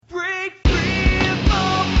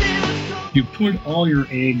You put all your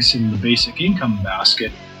eggs in the basic income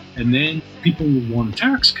basket, and then people will want a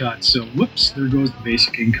tax cut. So, whoops, there goes the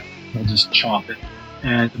basic income. They'll just chop it.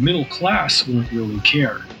 And the middle class won't really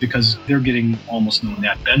care because they're getting almost no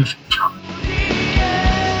net benefit from it.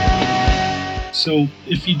 So,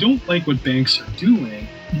 if you don't like what banks are doing,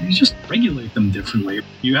 you just regulate them differently.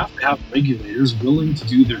 You have to have regulators willing to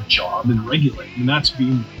do their job and regulate. And that's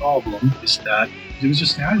been the problem, is that there was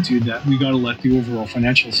just an attitude that we got to let the overall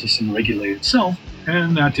financial system regulate itself,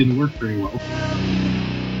 and that didn't work very well.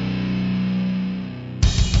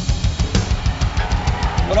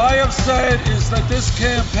 What I have said is that this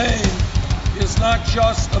campaign is not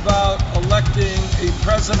just about electing a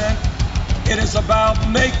president, it is about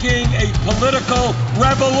making a political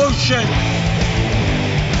revolution.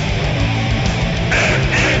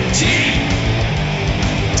 MMT.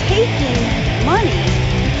 Taking money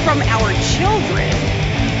from our children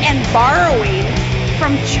and borrowing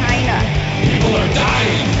from China. People are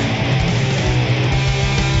dying.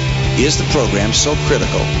 Is the program so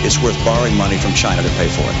critical it's worth borrowing money from China to pay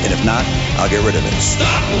for it? And if not, I'll get rid of it.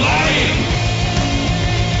 Stop lying!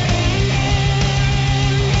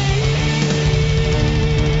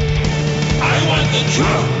 I want the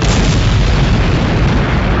truth!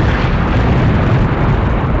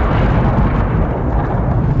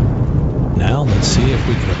 Now let's see if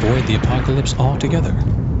we can avoid the apocalypse altogether.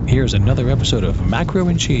 Here's another episode of Macro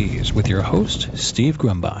and Cheese with your host, Steve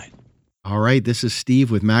Grumbine. All right, this is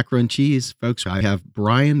Steve with Macro and Cheese. Folks, I have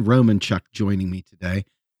Brian Romanchuk joining me today.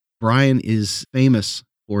 Brian is famous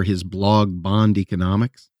for his blog, Bond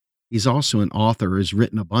Economics. He's also an author, has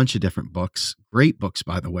written a bunch of different books, great books,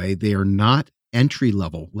 by the way. They are not entry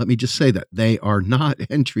level. Let me just say that. They are not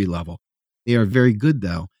entry level. They are very good,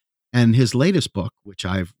 though. And his latest book, which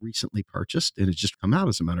I've recently purchased, and it's just come out,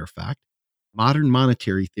 as a matter of fact, Modern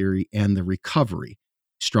Monetary Theory and the Recovery.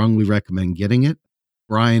 Strongly recommend getting it.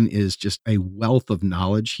 Brian is just a wealth of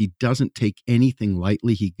knowledge. He doesn't take anything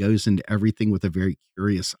lightly. He goes into everything with a very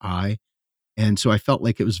curious eye. And so I felt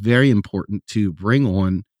like it was very important to bring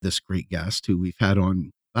on this great guest who we've had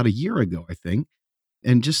on about a year ago, I think,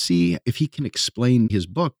 and just see if he can explain his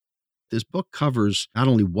book. This book covers not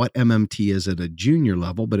only what MMT is at a junior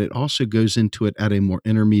level, but it also goes into it at a more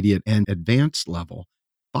intermediate and advanced level,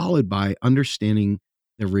 followed by understanding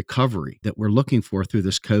the recovery that we're looking for through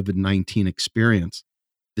this COVID-19 experience.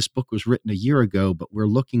 This book was written a year ago, but we're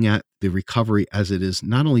looking at the recovery as it is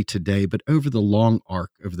not only today, but over the long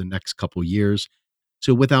arc over the next couple years.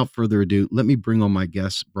 So without further ado, let me bring on my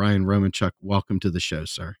guest, Brian Romanchuk. Welcome to the show,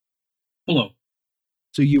 sir. Hello.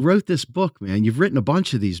 So you wrote this book, man. You've written a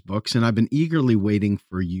bunch of these books, and I've been eagerly waiting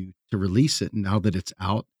for you to release it. And now that it's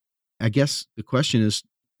out, I guess the question is,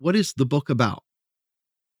 what is the book about?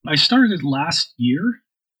 I started last year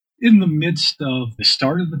in the midst of the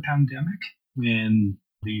start of the pandemic, when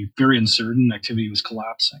the very uncertain activity was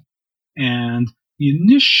collapsing. And the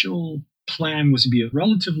initial plan was to be a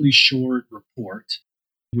relatively short report,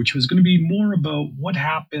 which was going to be more about what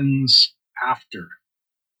happens after.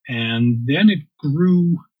 And then it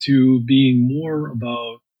grew to being more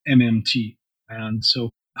about MMT. And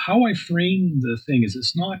so how I frame the thing is,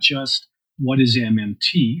 it's not just what is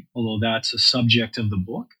MMT, although that's a subject of the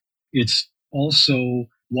book. It's also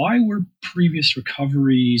why were previous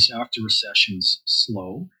recoveries after recessions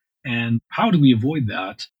slow, and how do we avoid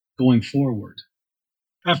that going forward?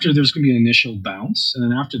 After there's going to be an initial bounce, and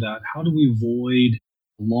then after that, how do we avoid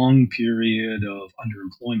a long period of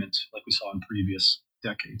underemployment like we saw in previous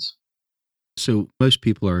decades? So most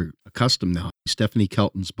people are accustomed now. Stephanie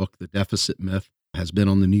Kelton's book, The Deficit Myth, has been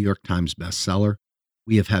on the New York Times bestseller.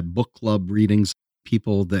 We have had book club readings,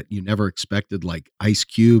 people that you never expected, like Ice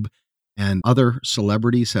Cube, and other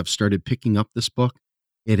celebrities have started picking up this book.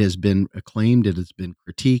 It has been acclaimed. It has been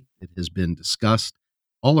critiqued. It has been discussed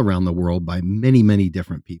all around the world by many, many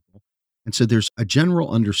different people. And so there's a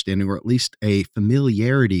general understanding, or at least a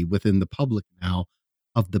familiarity within the public now,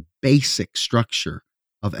 of the basic structure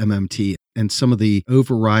of MMT and some of the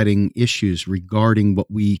overriding issues regarding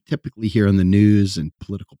what we typically hear in the news and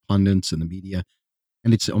political pundits and the media.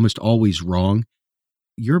 And it's almost always wrong.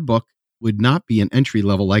 Your book would not be an entry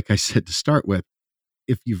level, like I said, to start with.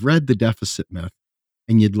 If you've read The Deficit Myth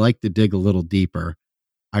and you'd like to dig a little deeper,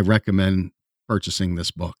 I recommend purchasing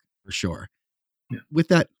this book for sure. Yeah. With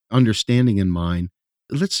that understanding in mind,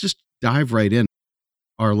 let's just dive right in.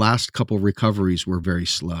 Our last couple recoveries were very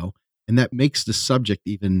slow, and that makes the subject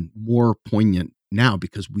even more poignant now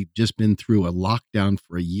because we've just been through a lockdown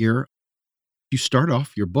for a year. You start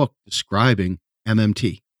off your book describing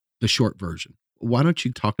MMT, the short version. Why don't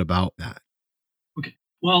you talk about that? Okay.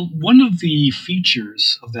 Well, one of the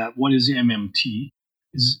features of that, what is MMT,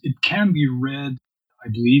 is it can be read, I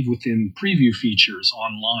believe, within preview features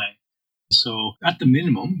online. So at the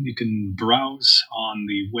minimum, you can browse on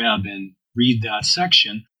the web and read that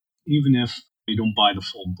section, even if you don't buy the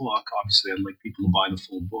full book. Obviously, I'd like people to buy the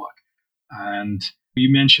full book. And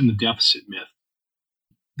you mentioned the deficit myth.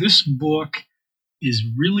 This book is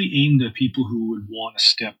really aimed at people who would want to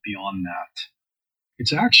step beyond that.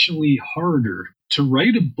 It's actually harder to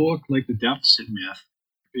write a book like The Deficit Myth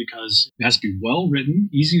because it has to be well written,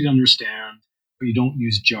 easy to understand, but you don't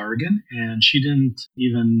use jargon. And she didn't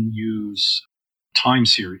even use time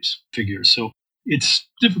series figures. So it's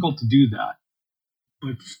difficult to do that.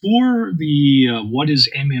 But for the What is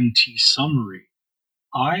MMT summary,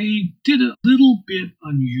 I did a little bit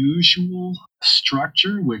unusual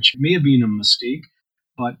structure, which may have been a mistake.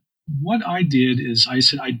 But what I did is I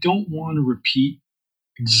said, I don't want to repeat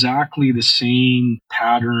exactly the same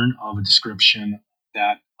pattern of a description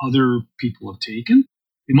that other people have taken.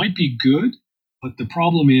 It might be good, but the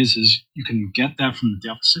problem is you can get that from the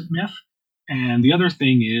deficit myth. And the other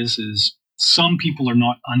thing is some people are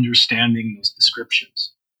not understanding those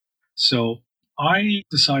descriptions. So I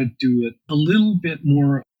decided to do it a little bit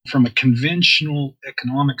more from a conventional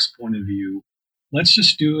economics point of view. Let's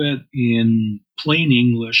just do it in plain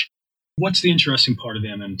English. What's the interesting part of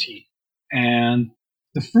MMT? And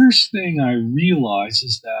the first thing I realize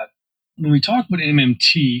is that when we talk about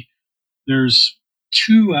MMT, there's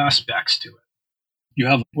two aspects to it. You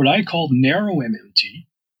have what I call narrow MMT,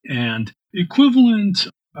 and the equivalent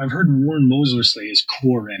I've heard Warren Mosler say is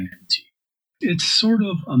core MMT. It's sort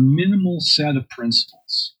of a minimal set of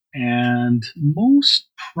principles. And most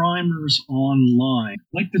primers online,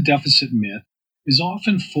 like the deficit myth, is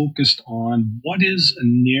often focused on what is a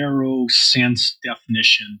narrow sense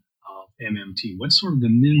definition of MMT. What's sort of the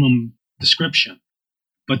minimum description?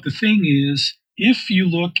 But the thing is, if you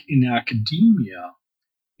look in academia,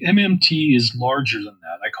 MMT is larger than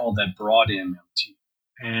that. I call that broad MMT.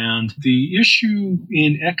 And the issue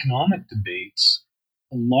in economic debates,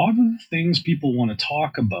 a lot of the things people want to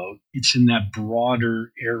talk about, it's in that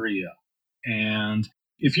broader area. And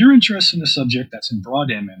if you're interested in a subject that's in broad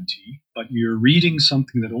MMT, but you're reading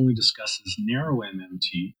something that only discusses narrow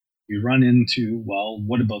MMT, you run into, well,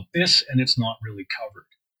 what about this? And it's not really covered.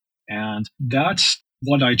 And that's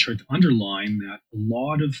what I tried to underline, that a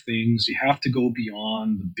lot of things, you have to go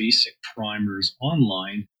beyond the basic primers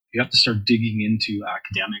online. You have to start digging into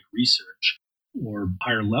academic research or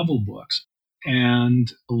higher level books.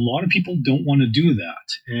 And a lot of people don't want to do that.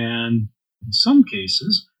 And in some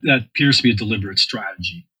cases, that appears to be a deliberate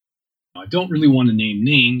strategy. I don't really want to name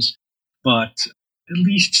names, but at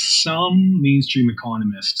least some mainstream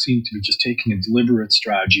economists seem to be just taking a deliberate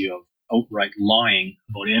strategy of outright lying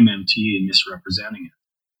about MMT and misrepresenting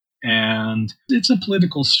it. And it's a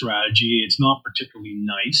political strategy. It's not particularly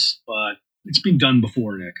nice, but it's been done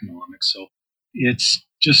before in economics. So it's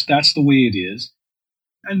just, that's the way it is.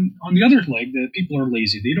 And on the other leg, the people are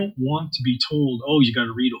lazy. They don't want to be told, oh, you got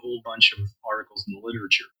to read a whole bunch of articles in the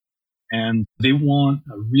literature. And they want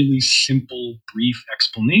a really simple, brief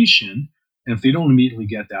explanation. And if they don't immediately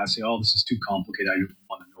get that, say, oh, this is too complicated, I don't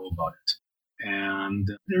want to know about it. And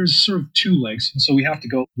there's sort of two legs. And so we have to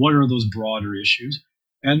go, what are those broader issues?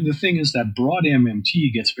 And the thing is that broad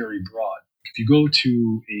MMT gets very broad. If you go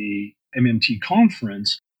to a MMT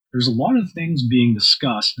conference, there's a lot of things being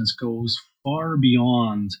discussed, and it goes far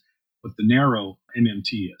beyond what the narrow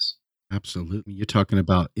MMT is. Absolutely. You're talking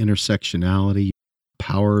about intersectionality,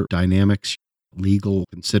 power dynamics, legal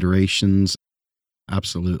considerations.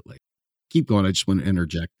 Absolutely. Keep going. I just want to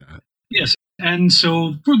interject that. Yes. And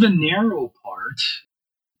so for the narrow part,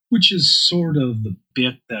 which is sort of the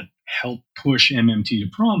bit that helped push MMT to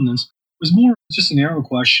prominence, was more just a narrow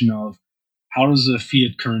question of how does a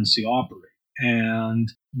fiat currency operate?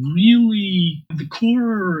 And really, the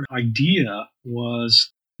core idea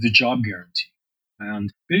was the job guarantee.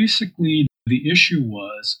 And basically, the issue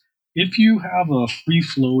was, if you have a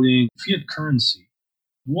free-floating fiat currency,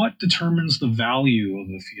 what determines the value of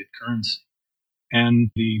a fiat currency?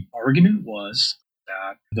 And the argument was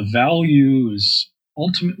that the value is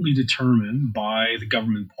ultimately determined by the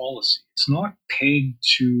government policy. It's not pegged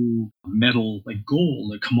to metal like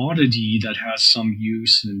gold, a commodity that has some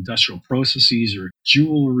use in industrial processes or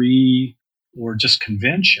jewelry or just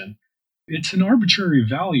convention. It's an arbitrary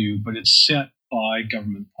value, but it's set by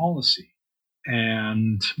government policy.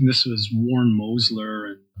 And this was Warren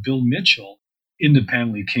Mosler and Bill Mitchell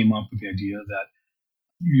independently came up with the idea that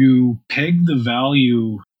you peg the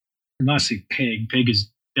value, or not say peg is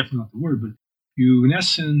definitely not the word, but you, in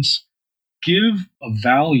essence, give a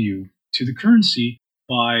value to the currency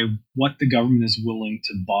by what the government is willing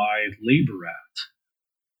to buy labor at.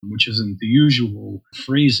 which isn't the usual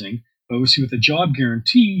phrasing. But we see with a job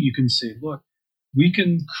guarantee, you can say, look, we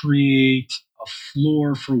can create a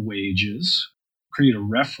floor for wages, create a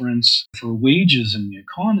reference for wages in the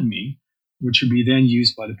economy, which would be then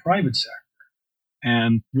used by the private sector.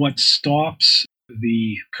 And what stops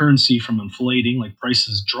the currency from inflating, like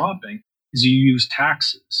prices dropping, is you use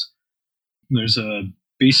taxes. There's a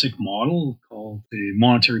basic model called the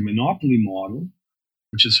monetary monopoly model,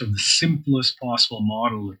 which is sort of the simplest possible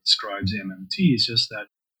model that describes MMT. It's just that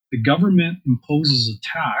the government imposes a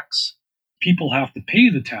tax, people have to pay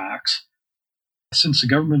the tax. Since the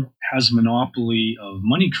government has a monopoly of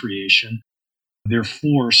money creation, they're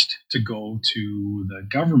forced to go to the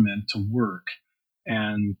government to work,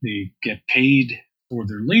 and they get paid for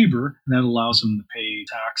their labor, and that allows them to pay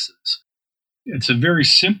taxes. It's a very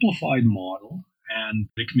simplified model, and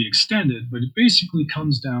it can be extended, but it basically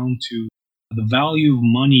comes down to the value of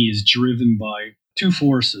money is driven by two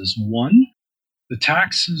forces. One, the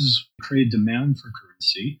taxes create demand for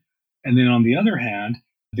currency, and then on the other hand,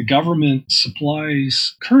 the government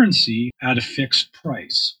supplies currency at a fixed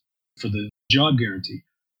price for the job guarantee.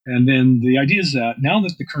 And then the idea is that now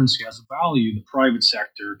that the currency has a value, the private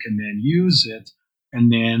sector can then use it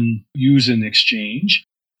and then use an exchange,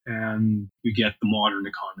 and we get the modern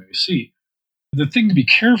economy we see. The thing to be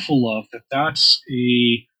careful of, that's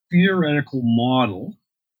a theoretical model.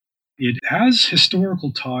 It has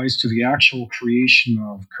historical ties to the actual creation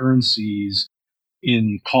of currencies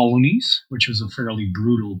in colonies, which was a fairly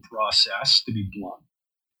brutal process, to be blunt,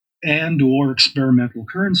 and or experimental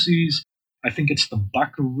currencies. I think it's the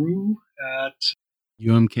buckaroo at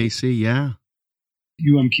UMKC, yeah.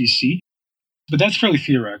 UMKC. But that's fairly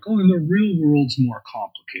theoretical, and the real world's more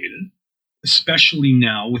complicated, especially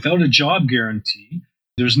now. Without a job guarantee,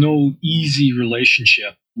 there's no easy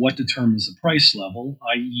relationship. What determines the price level,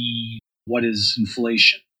 i.e., what is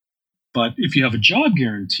inflation? But if you have a job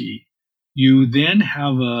guarantee, you then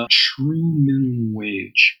have a true minimum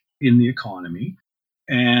wage in the economy.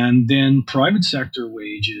 And then private sector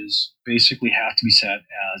wages basically have to be set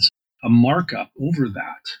as a markup over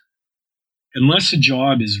that. Unless a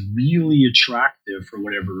job is really attractive for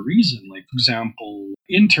whatever reason, like, for example,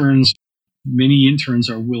 many interns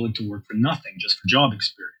are willing to work for nothing, just for job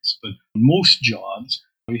experience. But most jobs,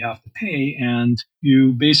 you have to pay, and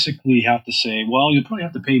you basically have to say, well, you'll probably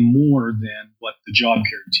have to pay more than what the job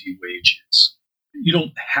guarantee wage is. You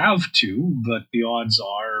don't have to, but the odds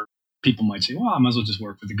are people might say, well, I might as well just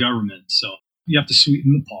work for the government. So you have to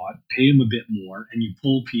sweeten the pot, pay them a bit more, and you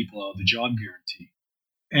pull people out of the job guarantee.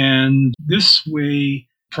 And this way,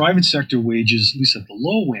 private sector wages, at least at the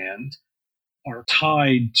low end, are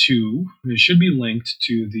tied to, they should be linked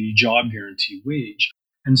to the job guarantee wage.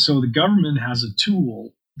 And so the government has a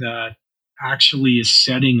tool that actually is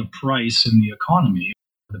setting a price in the economy,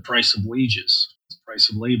 the price of wages, the price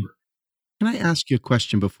of labor. Can I ask you a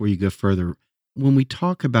question before you go further? When we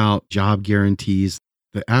talk about job guarantees,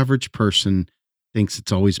 the average person thinks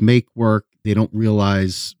it's always make work. They don't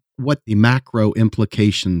realize what the macro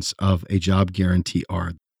implications of a job guarantee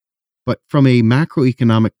are. But from a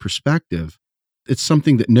macroeconomic perspective, it's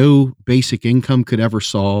something that no basic income could ever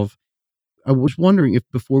solve. I was wondering if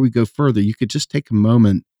before we go further, you could just take a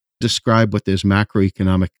moment, describe what those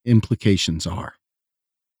macroeconomic implications are.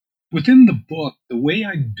 Within the book, the way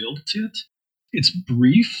I built it, it's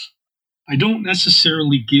brief. I don't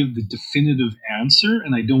necessarily give the definitive answer,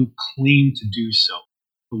 and I don't claim to do so.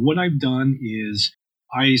 But what I've done is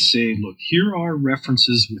I say, look, here are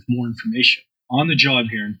references with more information. On the job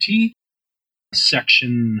guarantee,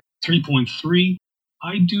 section 3.3,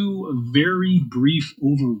 I do a very brief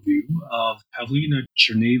overview of Pavlina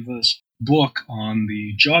Cherneva's book on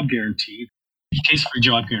the job guarantee, the case for a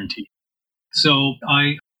job guarantee. So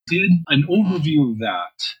I did an overview of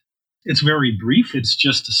that. It's very brief. It's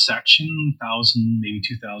just a section, 1,000, maybe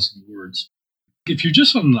 2,000 words. If you're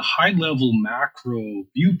just on the high-level macro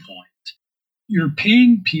viewpoint, you're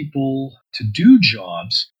paying people to do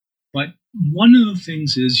jobs, but one of the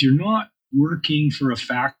things is you're not working for a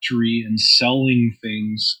factory and selling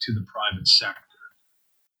things to the private sector.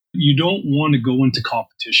 You don't want to go into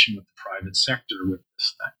competition with the private sector with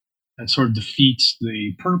this thing. That sort of defeats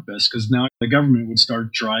the purpose, because now the government would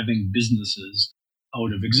start driving businesses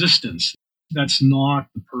out of existence. That's not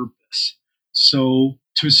the purpose. So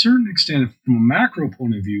to a certain extent, from a macro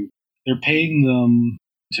point of view, they're paying them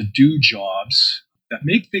to do jobs that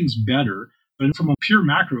make things better. But from a pure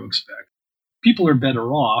macro aspect, people are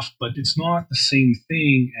better off, but it's not the same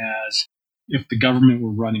thing as if the government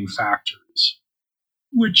were running factories,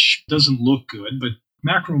 which doesn't look good, but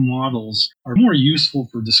macro models are more useful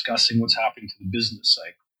for discussing what's happening to the business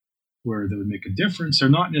cycle. where they would make a difference. They're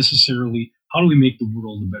not necessarily how do we make the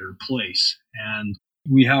world a better place? And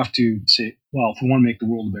we have to say, well, if we want to make the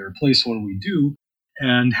world a better place, what do we do?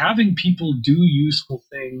 And having people do useful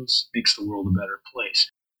things makes the world a better place.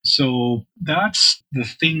 So that's the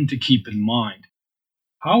thing to keep in mind.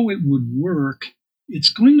 How it would work,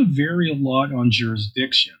 it's going to vary a lot on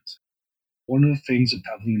jurisdictions. One of the things that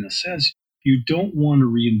Pavlina says, you don't want to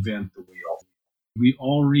reinvent the wheel. We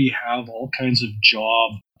already have all kinds of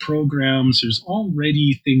job programs. There's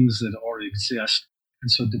already things that already exist. And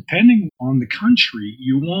so depending on the country,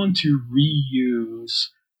 you want to reuse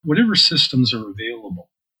whatever systems are available.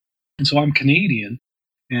 And so I'm Canadian,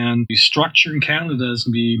 and the structure in Canada is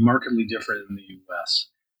going to be markedly different than the US.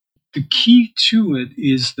 The key to it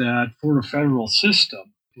is that for a federal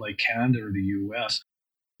system like Canada or the US,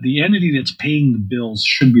 the entity that's paying the bills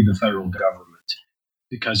should be the federal government,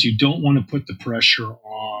 because you don't want to put the pressure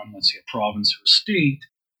on, let's say, a province or a state,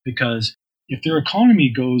 because if their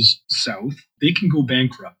economy goes south, they can go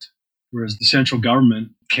bankrupt, whereas the central government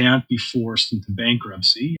can't be forced into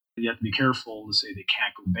bankruptcy. You have to be careful to say they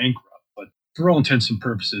can't go bankrupt, but for all intents and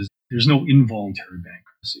purposes, there's no involuntary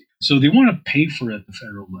bankruptcy. So they want to pay for it at the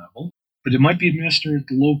federal level, but it might be administered at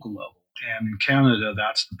the local level. And in Canada,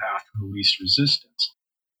 that's the path of the least resistance.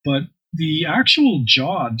 But the actual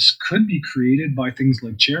jobs could be created by things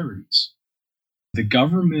like charities. The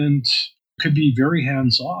government could be very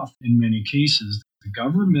hands-off in many cases. The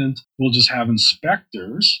government will just have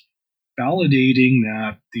inspectors validating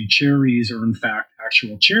that the charities are in fact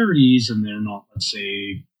actual charities and they're not, let's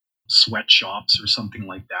say, sweatshops or something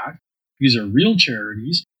like that. These are real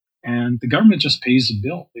charities, and the government just pays the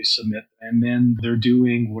bill. They submit, and then they're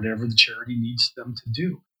doing whatever the charity needs them to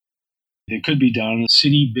do. They could be done on a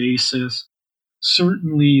city basis.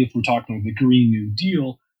 Certainly, if we're talking about the Green New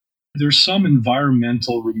Deal, there's some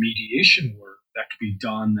environmental remediation work that could be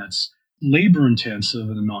done that's labor intensive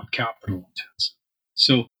and not capital intensive.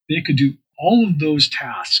 So they could do all of those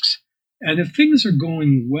tasks. And if things are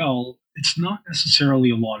going well, it's not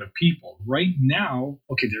necessarily a lot of people. Right now,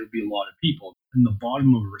 okay, there would be a lot of people in the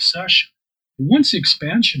bottom of a recession. But once the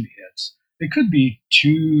expansion hits, it could be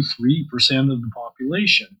 2-3% of the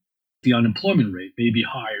population. The unemployment rate may be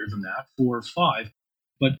higher than that, 4 or 5.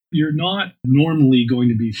 But you're not normally going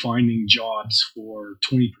to be finding jobs for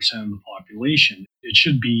 20% of the population. It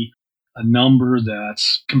should be a number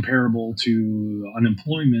that's comparable to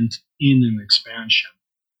unemployment in an expansion.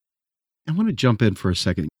 I want to jump in for a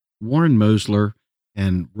second. Warren Mosler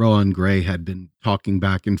and Rohan Gray had been talking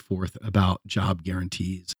back and forth about job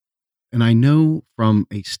guarantees. And I know from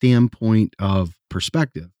a standpoint of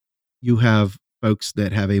perspective, you have folks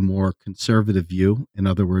that have a more conservative view. In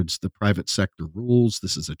other words, the private sector rules.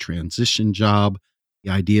 This is a transition job.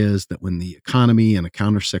 The idea is that when the economy in a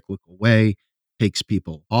countercyclical way takes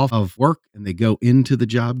people off of work and they go into the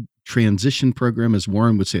job transition program, as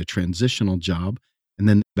Warren would say, a transitional job, and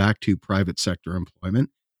then back to private sector employment.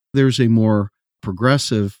 There's a more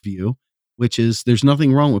progressive view, which is there's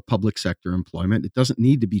nothing wrong with public sector employment. It doesn't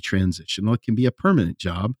need to be transitional. It can be a permanent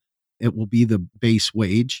job. It will be the base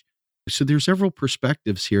wage. So there's several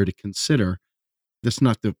perspectives here to consider. That's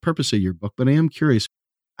not the purpose of your book, but I am curious,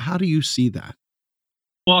 how do you see that?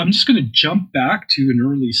 Well, I'm just going to jump back to an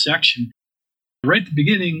early section. Right at the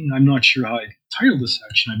beginning, I'm not sure how I titled this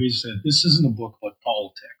section. I basically said, this isn't a book about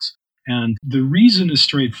politics. And the reason is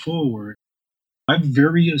straightforward. I have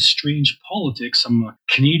very estranged politics. I'm a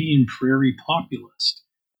Canadian prairie populist.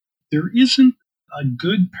 There isn't a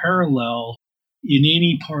good parallel in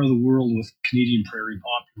any part of the world with Canadian prairie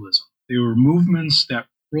populism. There were movements that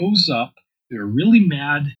rose up. They were really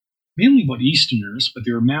mad, mainly about Easterners, but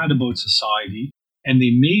they were mad about society, and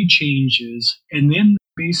they made changes. And then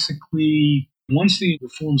basically, once the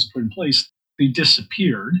reforms were put in place, they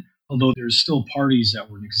disappeared, although there's still parties that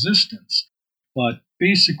were in existence. But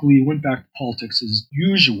basically went back to politics as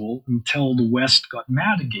usual until the West got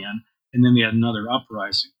mad again, and then they had another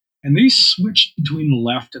uprising. And they switched between the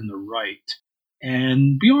left and the right.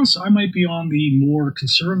 And to be honest, I might be on the more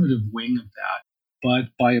conservative wing of that.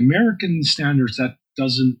 But by American standards, that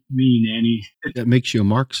doesn't mean anything. That makes you a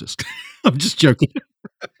Marxist. I'm just joking.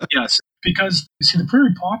 Yes, because, you see, the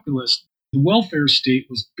prairie populist, the welfare state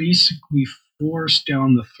was basically forced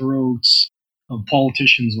down the throats of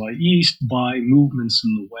politicians by East by movements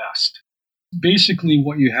in the West. Basically,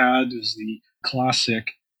 what you had is the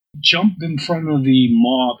classic jump in front of the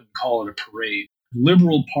mob and call it a parade. The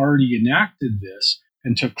Liberal Party enacted this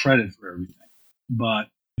and took credit for everything. But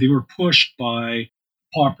they were pushed by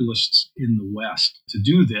populists in the West to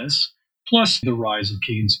do this, plus the rise of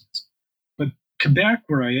Keynesianism. But Quebec,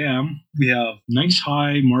 where I am, we have nice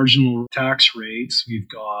high marginal tax rates. We've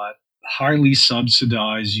got highly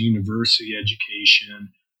subsidized university education.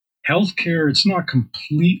 Healthcare, it's not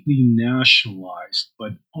completely nationalized,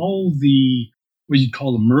 but all the what you'd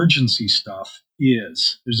call emergency stuff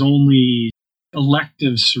is. There's only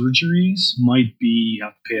elective surgeries might be you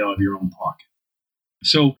have to pay out of your own pocket.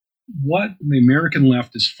 So what the American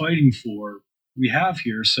left is fighting for, we have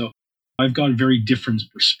here. So I've got a very different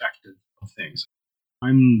perspective of things.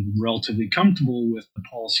 I'm relatively comfortable with the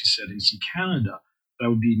policy settings in Canada, but I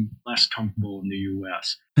would be less comfortable in the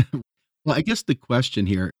US. Well, I guess the question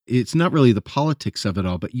here, it's not really the politics of it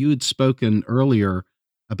all, but you had spoken earlier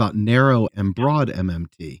about narrow and broad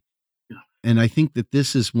MMT. Yeah. And I think that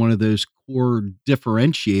this is one of those core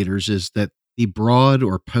differentiators is that the broad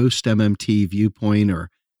or post MMT viewpoint, or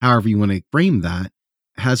however you want to frame that,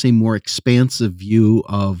 has a more expansive view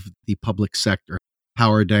of the public sector,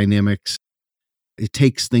 power dynamics. It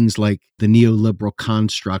takes things like the neoliberal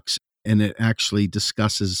constructs and it actually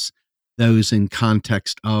discusses those in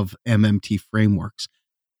context of MMT frameworks.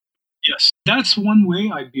 Yes, that's one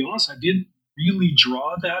way. I'd be honest, I didn't really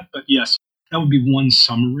draw that, but yes, that would be one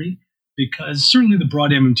summary because certainly the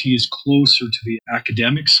broad MMT is closer to the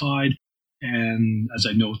academic side. And as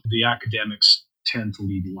I know, the academics tend to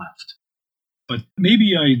lead left. But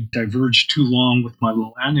maybe I diverged too long with my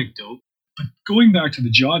little anecdote. But going back to the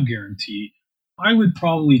job guarantee, I would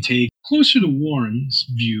probably take closer to Warren's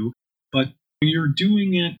view, but you're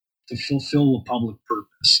doing it to fulfill a public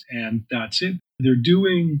purpose, and that's it. They're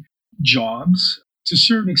doing jobs to a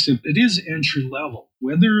certain extent. It is entry level.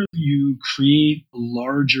 Whether you create a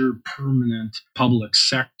larger permanent public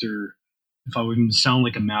sector, if I wouldn't sound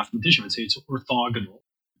like a mathematician, I'd say it's orthogonal.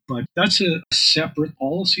 But that's a separate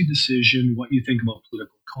policy decision, what you think about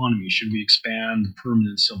political economy. Should we expand the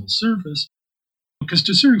permanent civil service? Because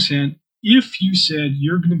to a certain extent, if you said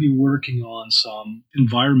you're going to be working on some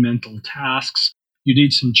environmental tasks, you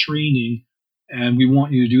need some training, and we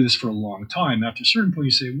want you to do this for a long time, after a certain point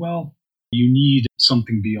you say, well, you need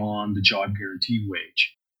something beyond the job guarantee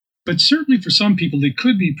wage. But certainly for some people, they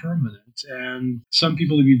could be permanent, and some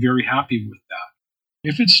people would be very happy with that.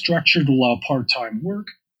 If it's structured to allow part-time work,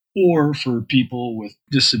 or for people with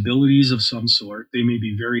disabilities of some sort, they may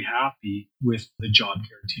be very happy with the job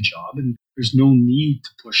guarantee job, and there's no need to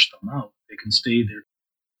push them out. They can stay there.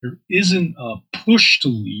 There isn't a push to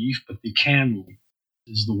leave, but they can leave,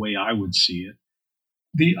 is the way I would see it.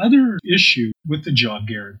 The other issue with the job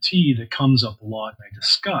guarantee that comes up a lot and I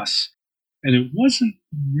discuss, and it wasn't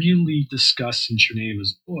really discussed in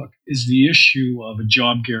Cherneva's book, is the issue of a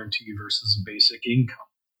job guarantee versus a basic income.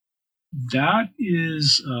 That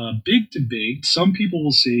is a big debate. Some people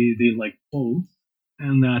will say they like both,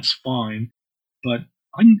 and that's fine. But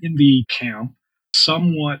I'm in the camp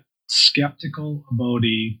somewhat skeptical about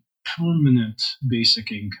a permanent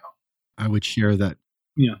basic income. I would share that.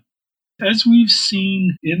 Yeah. As we've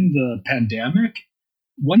seen in the pandemic,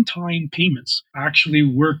 one-time payments actually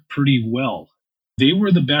worked pretty well. They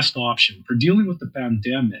were the best option for dealing with the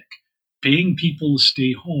pandemic. Paying people to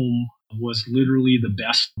stay home was literally the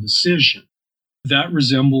best decision. That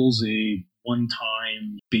resembles a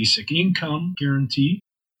one-time basic income guarantee,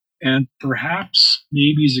 and perhaps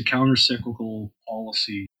maybe as a counter-cyclical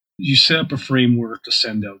policy, you set up a framework to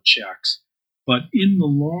send out checks. But in the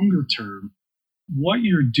longer term, what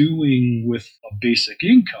you're doing with a basic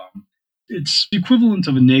income, it's the equivalent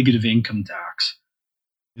of a negative income tax.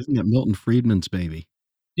 Isn't that Milton Friedman's baby?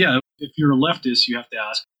 Yeah, if you're a leftist, you have to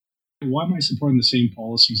ask, why am I supporting the same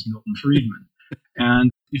policies as Milton Friedman? And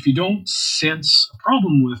if you don't sense a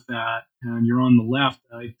problem with that and you're on the left,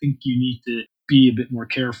 I think you need to be a bit more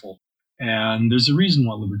careful. And there's a reason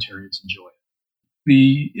why libertarians enjoy it.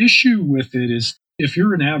 The issue with it is if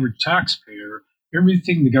you're an average taxpayer,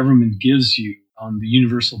 everything the government gives you on the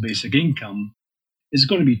universal basic income is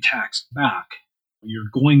going to be taxed back. You're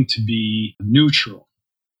going to be neutral.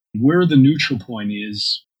 Where the neutral point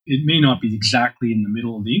is, it may not be exactly in the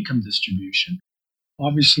middle of the income distribution.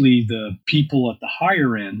 Obviously, the people at the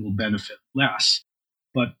higher end will benefit less.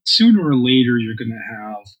 But sooner or later, you're going to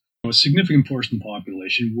have a significant portion of the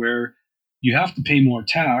population where you have to pay more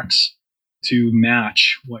tax to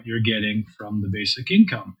match what you're getting from the basic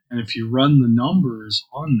income. And if you run the numbers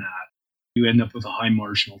on that, you end up with a high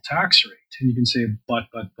marginal tax rate. And you can say, but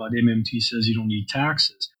MMT says you don't need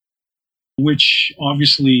taxes, which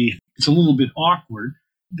obviously it's a little bit awkward.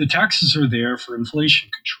 The taxes are there for inflation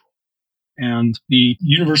control. And the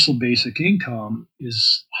universal basic income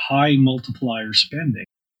is high multiplier spending.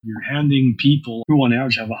 You're handing people who on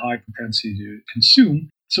average have a high propensity to consume.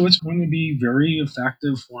 So it's going to be a very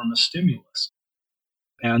effective form of stimulus.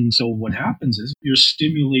 And so what happens is you're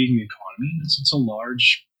stimulating the economy. It's a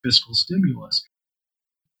large fiscal stimulus.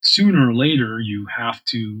 sooner or later, you have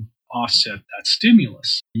to offset that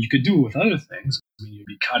stimulus. You could do it with other things. I mean, you'd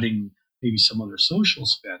be cutting maybe some other social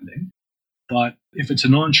spending. But if it's a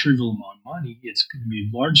non-trivial amount of money, it's going to be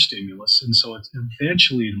a large stimulus. And so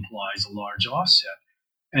eventually it implies a large offset.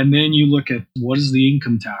 And then you look at what does the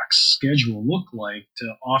income tax schedule look like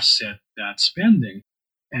to offset that spending.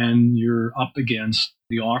 And you're up against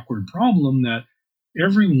the awkward problem that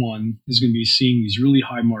everyone is going to be seeing these really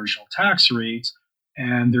high marginal tax rates,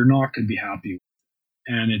 and they're not going to be happy with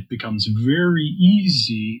it. And it becomes very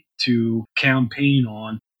easy to campaign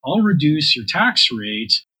on, I'll reduce your tax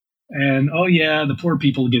rates, and oh yeah, the poor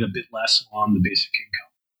people get a bit less on the basic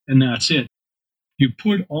income. And that's it. You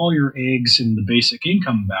put all your eggs in the basic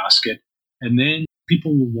income basket, and then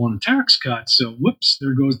people will want a tax cut. So whoops,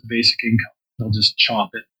 there goes the basic income. They'll just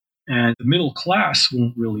chop it. And the middle class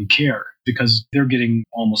won't really care because they're getting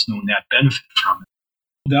almost no net benefit from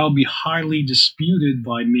it. That'll be highly disputed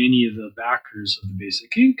by many of the backers of the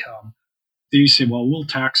basic income. They say, well, we'll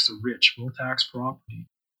tax the rich, we'll tax property.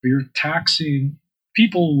 But you're taxing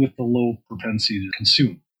people with the low propensity to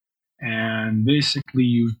consume. And basically,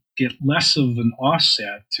 you get less of an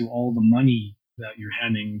offset to all the money that you're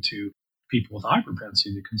handing to people with high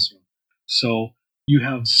propensity to consume. So you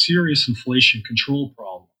have serious inflation control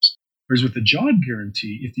problems. Whereas with the job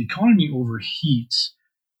guarantee, if the economy overheats,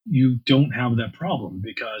 you don't have that problem,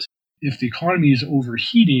 because if the economy is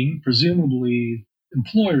overheating, presumably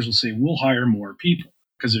employers will say, we'll hire more people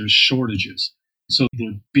because there's shortages. So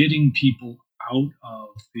they're bidding people out of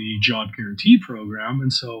the job guarantee program,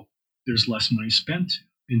 and so there's less money spent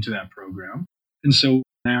into that program. And so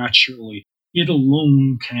naturally, it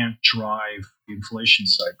alone can't drive the inflation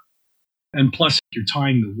cycle. And plus, you're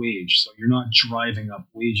tying the wage, so you're not driving up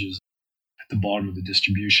wages at the bottom of the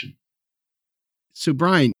distribution. So,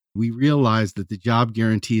 Brian, we realize that the job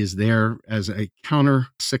guarantee is there as a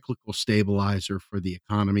counter-cyclical stabilizer for the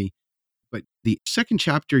economy. But the second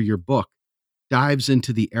chapter of your book dives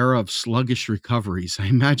into the era of sluggish recoveries. I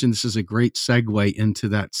imagine this is a great segue into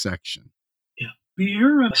that section. Yeah, the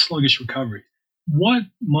era of sluggish recovery. What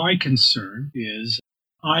my concern is,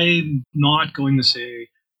 I'm not going to say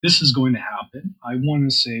this is going to happen. I want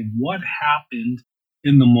to say what happened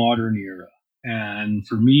in the modern era. And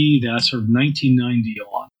for me, that's sort of 1990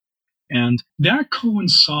 on. And that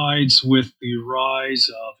coincides with the rise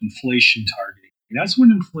of inflation targeting. That's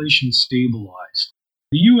when inflation stabilized.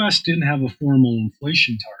 The US didn't have a formal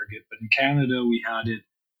inflation target, but in Canada, we had it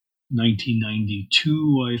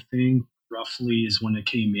 1992, I think, roughly is when it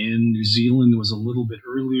came in. New Zealand was a little bit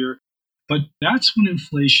earlier. But that's when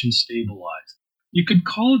inflation stabilized. You could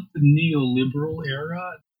call it the neoliberal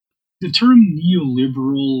era. The term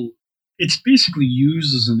neoliberal, it's basically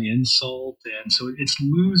used as an insult, and so it's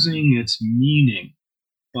losing its meaning.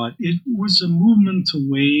 But it was a movement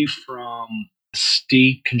away from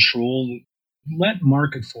state control. Let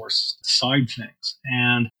market forces decide things.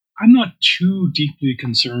 And I'm not too deeply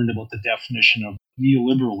concerned about the definition of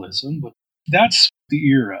neoliberalism, but that's the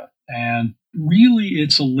era. And really,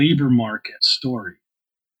 it's a labor market story.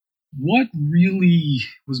 What really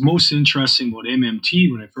was most interesting about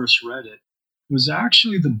MMT when I first read it was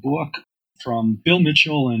actually the book from Bill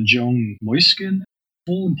Mitchell and Joan Moiskin,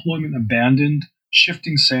 Full Employment Abandoned,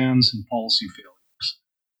 Shifting Sands and Policy Failures.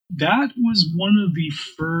 That was one of the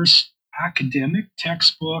first academic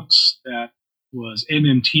textbooks that was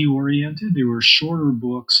MMT oriented. They were shorter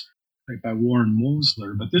books, like by Warren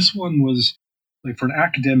Mosler, but this one was like for an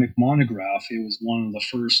academic monograph, it was one of the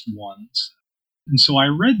first ones. And so I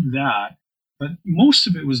read that, but most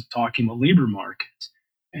of it was talking about labor markets.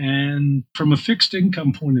 And from a fixed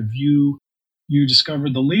income point of view, you discover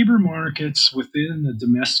the labor markets within the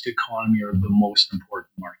domestic economy are the most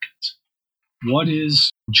important markets. What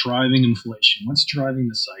is driving inflation? What's driving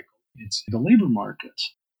the cycle? It's the labor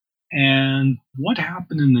markets. And what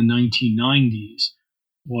happened in the 1990s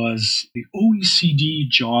was the OECD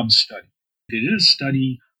job study. They did a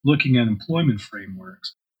study looking at employment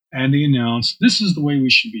frameworks, and they announced this is the way we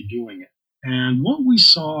should be doing it. And what we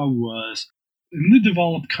saw was in the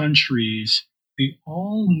developed countries, they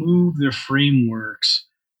all moved their frameworks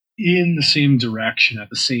in the same direction at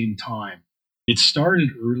the same time. It started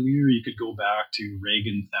earlier. You could go back to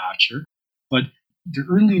Reagan, Thatcher, but the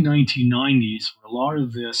early 1990s, where a lot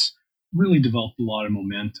of this really developed a lot of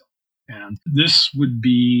momentum. And this would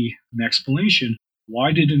be an explanation.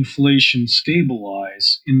 Why did inflation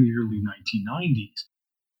stabilize in the early 1990s?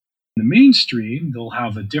 In the mainstream, they'll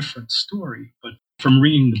have a different story. But from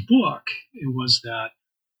reading the book, it was that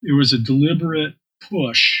there was a deliberate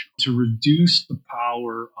push to reduce the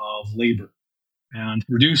power of labor and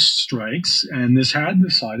reduce strikes. And this had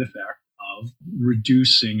the side effect of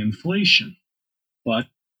reducing inflation. But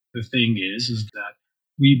the thing is that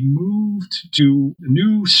we moved to a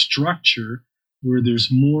new structure where there's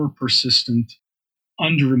more persistent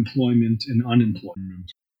underemployment and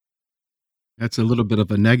unemployment. That's a little bit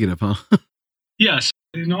of a negative, huh? Yes,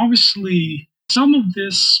 and obviously some of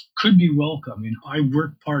this could be welcome. I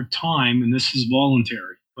work part-time and this is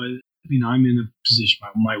voluntary, but I'm in a position,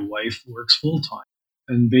 my wife works full-time.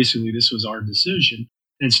 And basically this was our decision.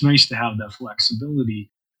 And it's nice to have that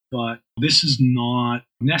flexibility, but this is not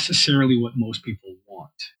necessarily what most people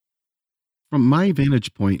want. From my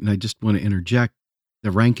vantage point, and I just want to interject,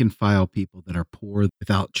 the rank and file people that are poor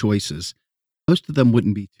without choices, most of them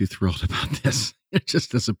wouldn't be too thrilled about this,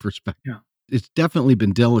 just as a perspective. Yeah. It's definitely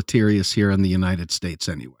been deleterious here in the United States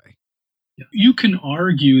anyway. Yeah. You can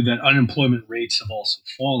argue that unemployment rates have also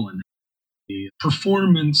fallen. The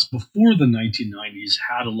performance before the 1990s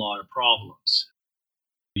had a lot of problems.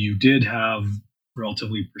 You did have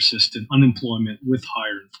relatively persistent unemployment with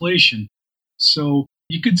higher inflation. So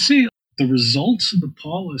you could say the results of the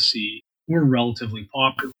policy were relatively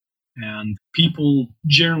popular. And people,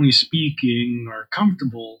 generally speaking, are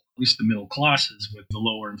comfortable, at least the middle classes, with the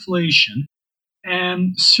lower inflation.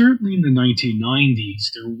 And certainly in the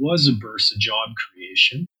 1990s, there was a burst of job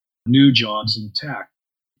creation, new jobs in tech.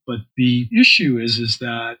 But the issue is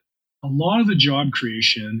that a lot of the job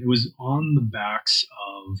creation, it was on the backs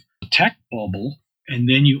of the tech bubble. And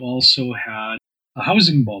then you also had a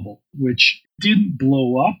housing bubble, which didn't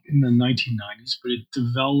blow up in the 1990s, but it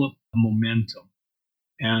developed momentum.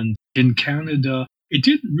 And in Canada, it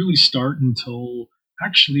didn't really start until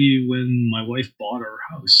actually when my wife bought our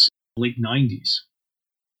house, late 90s.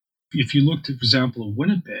 If you looked at, for example, at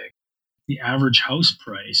Winnipeg, the average house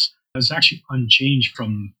price was actually unchanged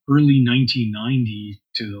from early 1990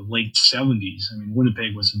 to the late 70s.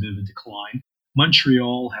 Winnipeg was a bit of a decline.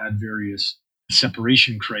 Montreal had various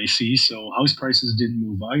separation crises, so house prices didn't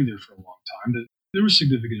move either for a long time, but there was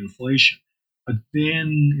significant inflation. But then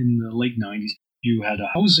in the late 90s, you had a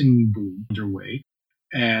housing boom underway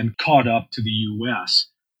and caught up to the US.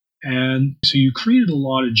 And so you created a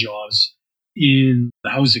lot of jobs in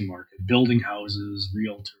the housing market, building houses,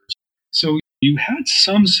 realtors. So you had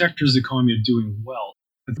some sectors of the economy doing well,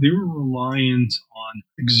 but they were reliant on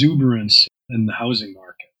exuberance in the housing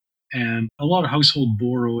market and a lot of household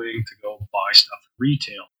borrowing to go buy stuff at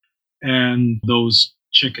retail. And those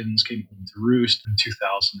chickens came home to roost in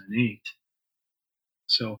 2008.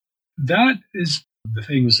 So that is the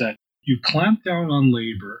thing, was that you clamped down on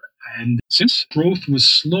labor, and since growth was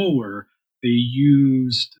slower, they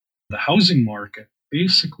used the housing market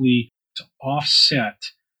basically to offset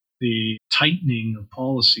the tightening of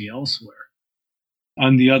policy elsewhere.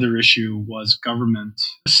 And the other issue was government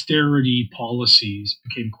austerity policies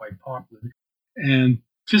became quite popular. And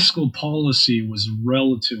fiscal policy was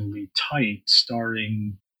relatively tight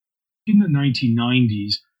starting in the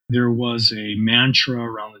 1990s. There was a mantra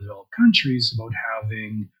around the developed countries about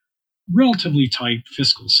having relatively tight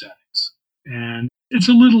fiscal settings. And it's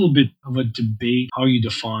a little bit of a debate how you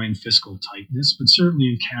define fiscal tightness, but certainly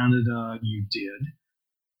in Canada you did.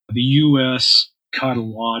 The US cut a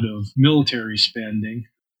lot of military spending.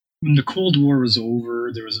 When the Cold War was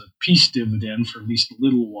over, there was a peace dividend for at least a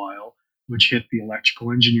little while, which hit the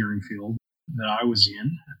electrical engineering field that I was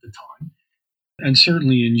in at the time. And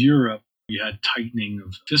certainly in Europe, you had tightening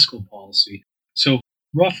of fiscal policy. So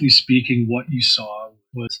roughly speaking, what you saw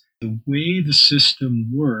was the way the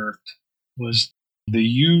system worked was they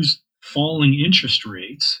used falling interest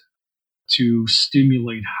rates to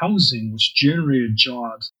stimulate housing, which generated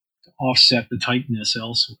jobs to offset the tightness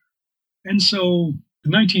elsewhere. And so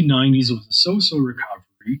the 1990s was a so-so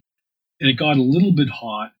recovery, and it got a little bit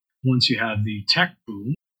hot once you had the tech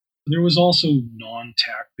boom. There was also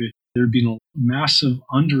non-tech. There had been a massive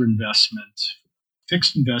underinvestment,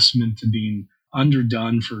 fixed investment had been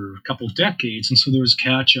underdone for a couple of decades, and so there was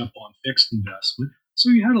catch-up on fixed investment. So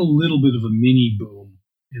you had a little bit of a mini boom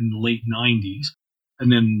in the late 90s,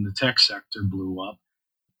 and then the tech sector blew up.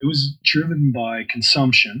 It was driven by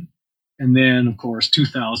consumption, and then, of course,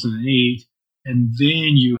 2008, and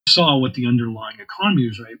then you saw what the underlying economy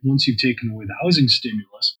was, right? Once you've taken away the housing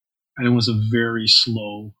stimulus, and it was a very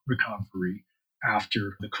slow recovery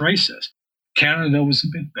after the crisis. Canada was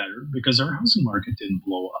a bit better because our housing market didn't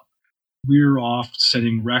blow up. We were off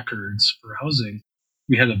setting records for housing.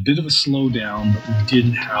 We had a bit of a slowdown, but we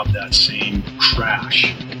didn't have that same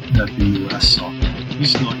crash that the US saw, at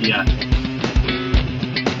least not yet.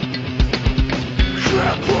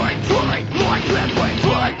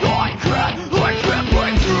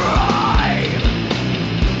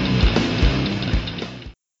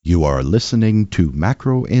 You are listening to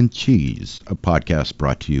Macro and Cheese, a podcast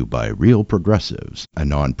brought to you by Real Progressives, a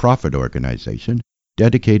nonprofit organization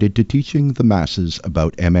dedicated to teaching the masses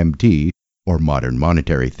about MMT, or modern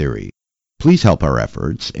monetary theory. Please help our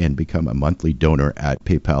efforts and become a monthly donor at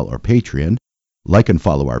PayPal or Patreon. Like and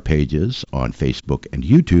follow our pages on Facebook and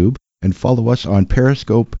YouTube, and follow us on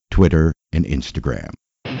Periscope, Twitter, and Instagram.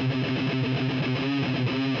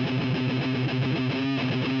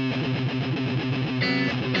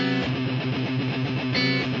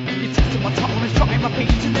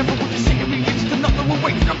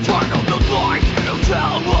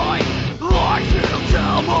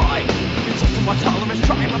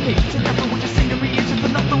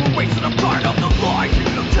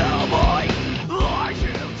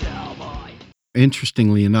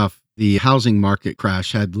 Interestingly enough, the housing market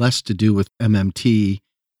crash had less to do with MMT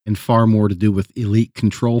and far more to do with elite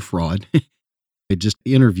control fraud. I just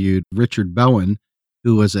interviewed Richard Bowen,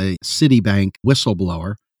 who was a Citibank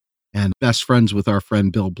whistleblower and best friends with our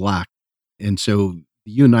friend Bill Black. And so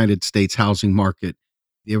the United States housing market,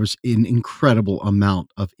 there was an incredible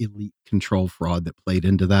amount of elite control fraud that played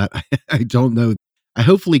into that. I don't know.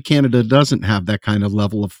 Hopefully Canada doesn't have that kind of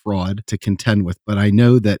level of fraud to contend with, but I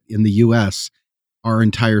know that in the US, our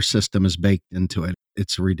entire system is baked into it.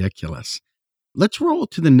 It's ridiculous. Let's roll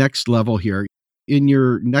to the next level here. In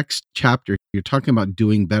your next chapter, you're talking about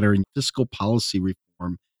doing better in fiscal policy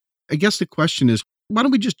reform. I guess the question is, why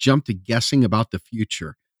don't we just jump to guessing about the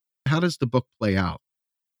future? How does the book play out?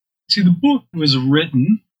 See, the book was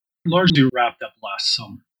written, largely wrapped up last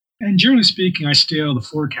summer. And generally speaking, I stay out of the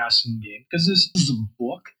forecasting game because this is a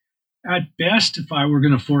book. At best, if I were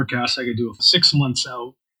going to forecast, I could do it 6 months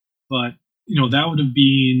out. But, that would have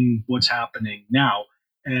been what's happening now.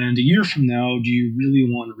 And a year from now, do you really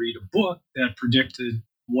want to read a book that predicted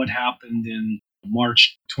what happened in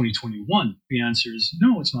March 2021? The answer is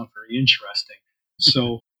no, it's not very interesting.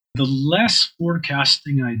 So the less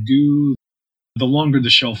forecasting I do, the longer the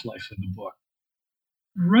shelf life of the book.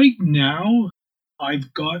 Right now,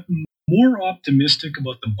 I've gotten more optimistic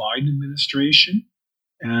about the Biden administration.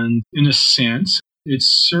 And in a sense, it's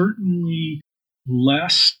certainly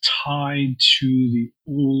less tied to the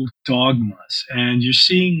old dogmas. And you're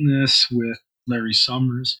seeing this with Larry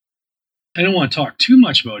Summers. I don't want to talk too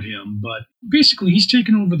much about him, but basically he's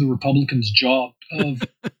taken over the Republicans' job of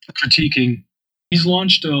critiquing. He's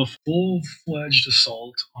launched a full-fledged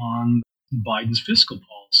assault on Biden's fiscal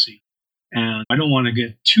policy. And I don't want to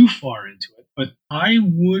get too far into it, but I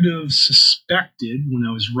would have suspected when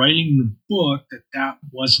I was writing the book that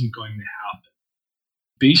wasn't going to happen.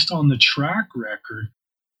 Based on the track record,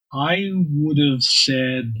 I would have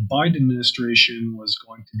said the Biden administration was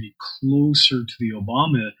going to be closer to the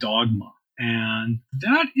Obama dogma. And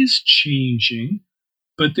that is changing,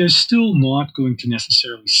 but they're still not going to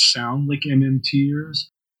necessarily sound like MMTers,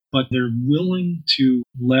 but they're willing to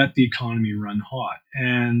let the economy run hot.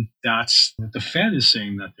 And that's what the Fed is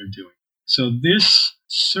saying that they're doing. So this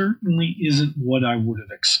certainly isn't what I would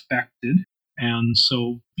have expected. And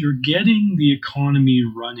so you're getting the economy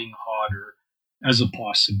running hotter as a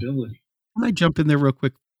possibility. Can I jump in there real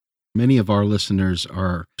quick? Many of our listeners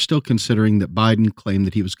are still considering that Biden claimed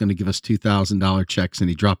that he was going to give us $2,000 checks and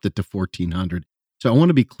he dropped it to $1,400. So I want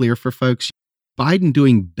to be clear for folks. Biden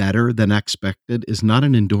doing better than expected is not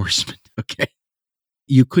an endorsement, okay?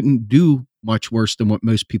 You couldn't do much worse than what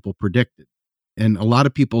most people predicted. And a lot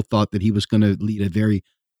of people thought that he was going to lead a very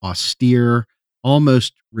austere,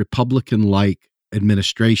 almost Republican-like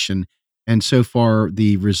administration. And so far,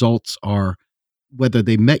 the results are whether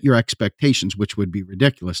they met your expectations, which would be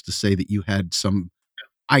ridiculous to say that you had some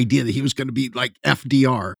idea that he was going to be like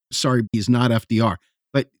FDR. Sorry, he's not FDR.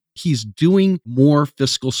 But he's doing more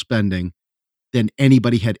fiscal spending than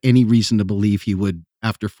anybody had any reason to believe he would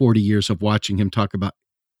after 40 years of watching him talk about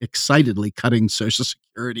excitedly cutting Social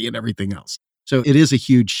Security and everything else. So it is a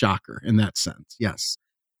huge shocker in that sense. Yes.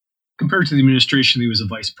 Compared to the administration he was a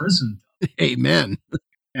vice president of. Amen.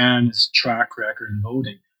 And his track record in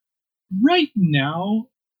voting. Right now,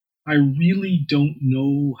 I really don't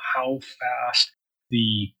know how fast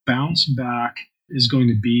the bounce back is going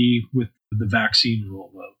to be with the vaccine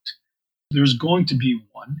rollout. There's going to be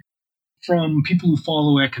one. From people who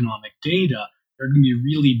follow economic data, there are going to be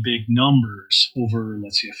really big numbers over,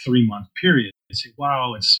 let's say, a 3-month period. They say,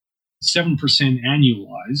 wow, it's 7%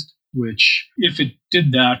 annualized, which if it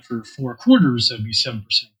did that for 4 quarters, that would be 7%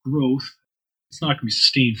 growth. It's not going to be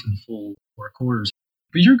sustained for the full 4 quarters.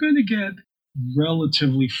 But you're going to get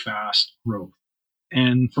relatively fast growth.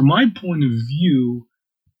 And from my point of view,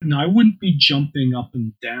 I wouldn't be jumping up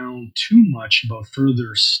and down too much about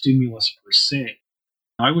further stimulus per se.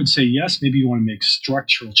 I would say, yes, maybe you want to make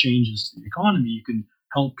structural changes to the economy. You can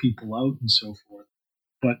help people out and so forth.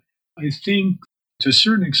 But I think to a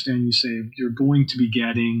certain extent, you say you're going to be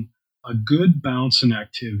getting a good bounce in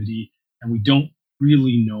activity, and we don't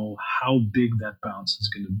really know how big that bounce is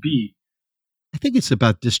going to be. I think it's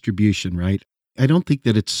about distribution, right? I don't think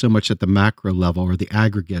that it's so much at the macro level or the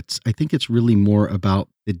aggregates. I think it's really more about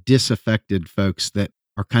the disaffected folks that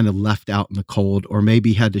are kind of left out in the cold, or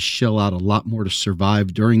maybe had to shell out a lot more to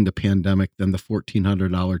survive during the pandemic than the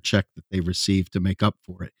 $1,400 check that they received to make up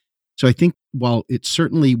for it. So I think while it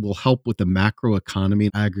certainly will help with the macro economy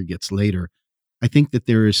and aggregates later, I think that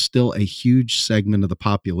there is still a huge segment of the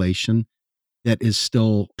population that is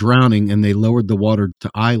still drowning, and they lowered the water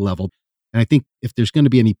to eye level. And I think if there's going to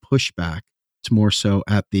be any pushback, it's more so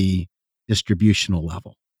at the distributional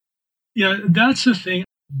level. Yeah, that's the thing.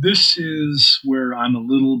 This is where I'm a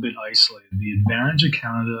little bit isolated. The advantage of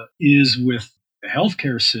Canada is with the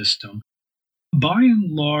healthcare system. By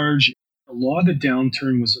and large, a lot of the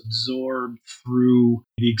downturn was absorbed through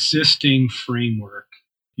the existing framework.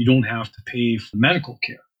 You don't have to pay for medical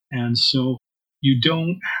care. And so you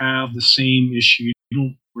don't have the same issue. You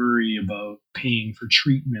don't worry about paying for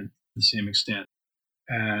treatment to the same extent.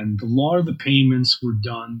 And a lot of the payments were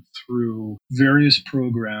done through various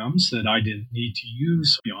programs that I didn't need to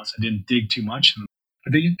use. To be honest, I didn't dig too much in them.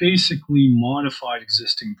 But they basically modified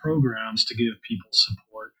existing programs to give people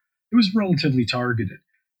support. It was relatively targeted.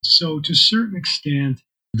 So to a certain extent,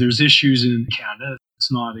 there's issues in Canada.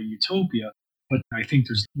 It's not a utopia, but I think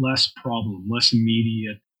there's less problem, less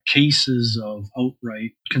immediate cases of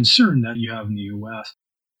outright concern that you have in the US.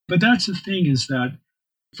 But that's the thing, is that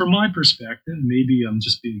from my perspective, maybe I'm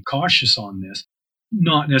just being cautious on this,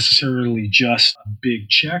 not necessarily just a big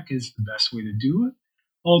check is the best way to do it.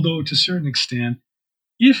 Although to a certain extent,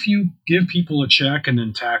 if you give people a check and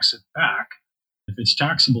then tax it back, if it's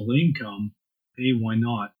taxable income, hey, why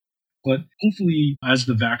not? But hopefully, as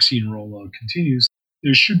the vaccine rollout continues,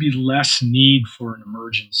 there should be less need for an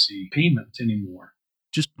emergency payment anymore.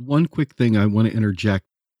 Just one quick thing I want to interject.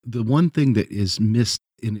 The one thing that is missed,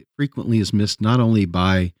 and it frequently is missed not only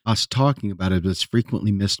by us talking about it, but it's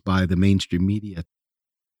frequently missed by the mainstream media.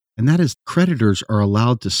 And that is, creditors are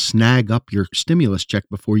allowed to snag up your stimulus check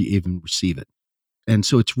before you even receive it. And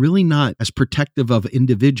so it's really not as protective of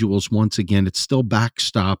individuals. Once again, it's still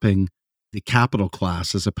backstopping the capital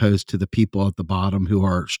class as opposed to the people at the bottom who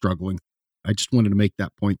are struggling. I just wanted to make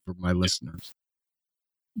that point for my listeners.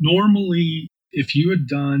 Normally, if you had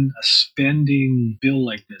done a spending bill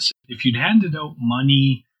like this, if you'd handed out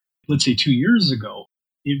money, let's say 2 years ago,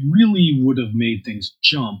 it really would have made things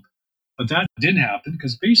jump. But that didn't happen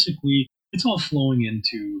because basically it's all flowing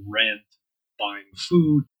into rent, buying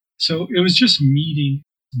food. So it was just meeting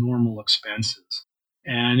normal expenses.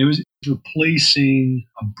 And it was replacing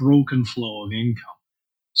a broken flow of income.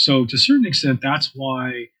 So to a certain extent, that's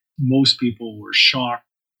why most people were shocked.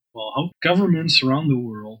 Well, how governments around the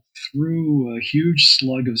world threw a huge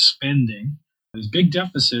slug of spending, these big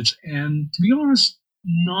deficits, and to be honest,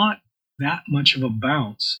 not that much of a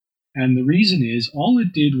bounce. And the reason is, all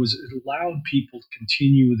it did was it allowed people to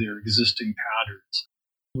continue their existing patterns,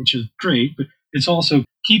 which is great, but it's also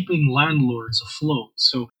keeping landlords afloat.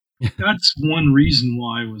 So that's one reason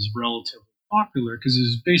why it was relatively popular, because it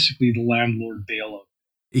was basically the landlord bailout.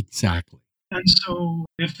 Exactly. And so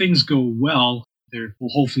if things go well, there will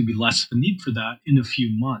hopefully be less of a need for that in a few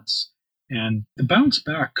months. And the bounce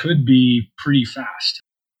back could be pretty fast.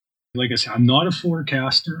 Like I said, I'm not a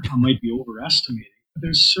forecaster. I might be overestimating. But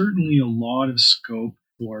there's certainly a lot of scope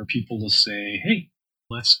for people to say, hey,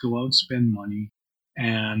 let's go out and spend money.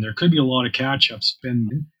 And there could be a lot of catch-up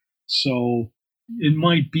spending. So it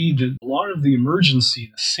might be that a lot of the emergency,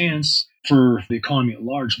 in a sense, for the economy at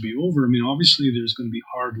large will be over. I mean, obviously, there's going to be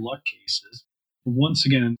hard luck cases. But once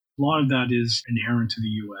again, a lot of that is inherent to the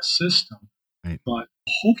U.S. system. Right. But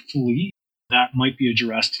hopefully, that might be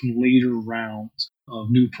addressed in later rounds of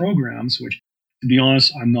new programs, which, to be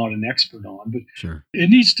honest, I'm not an expert on. But Sure. It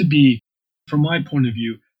needs to be, from my point of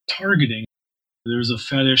view, targeting. There's a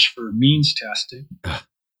fetish for means testing.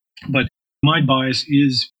 But my bias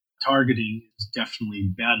is targeting is definitely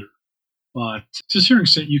better. But to a certain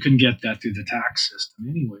extent, you can get that through the tax system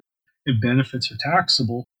anyway. If benefits are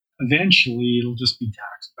taxable, eventually it'll just be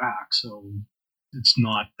taxed back. So it's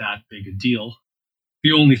not that big a deal.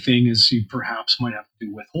 The only thing is you perhaps might have to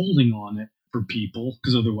do withholding on it for people,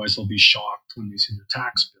 because otherwise they'll be shocked when they see their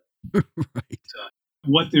tax bill. Right.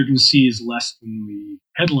 What they're going to see is less than the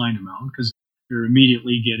headline amount because they're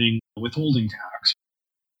immediately getting withholding tax.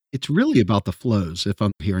 It's really about the flows, if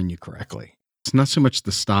I'm hearing you correctly. It's not so much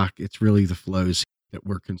the stock, it's really the flows that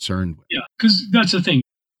we're concerned with. Yeah, because that's the thing.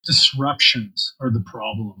 disruptions are the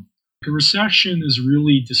problem. A recession is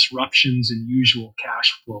really disruptions in usual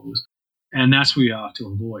cash flows. And that's what you have to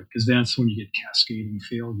avoid, because that's when you get cascading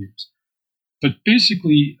failures. But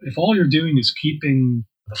basically, if all you're doing is keeping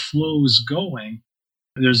the flows going,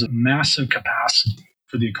 there's a massive capacity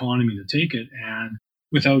for the economy to take it, and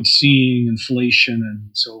without seeing inflation and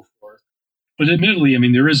so forth. But admittedly, I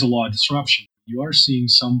mean, there is a lot of disruption. You are seeing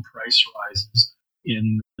some price rises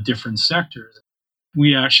in different sectors.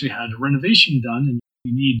 We actually had a renovation done, and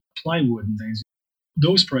you need plywood and things.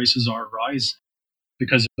 Those prices are rising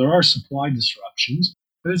because there are supply disruptions,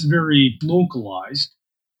 but it's very localized.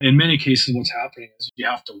 In many cases, what's happening is you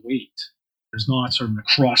have to wait. There's not sort of an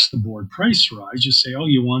across-the-board price rise. Just say, oh,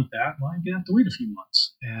 you want that? Well, you have to wait a few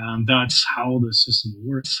months. And that's how the system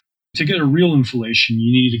works. To get a real inflation,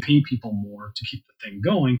 you need to pay people more to keep the thing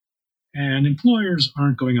going. And employers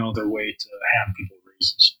aren't going out of their way to hand people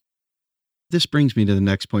raises. This brings me to the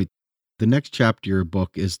next point. The next chapter of your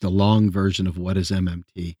book is the long version of what is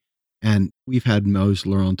MMT. And we've had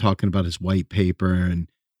Mosler on talking about his white paper, and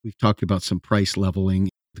we've talked about some price leveling.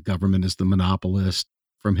 The government is the monopolist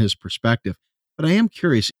from his perspective. But I am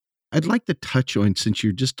curious, I'd like to touch on, since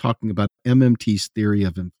you're just talking about MMT's theory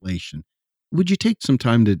of inflation, would you take some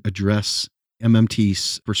time to address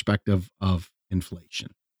MMT's perspective of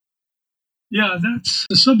inflation? Yeah, that's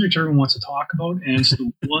the subject everyone wants to talk about, and it's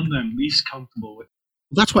the one that I'm least comfortable with.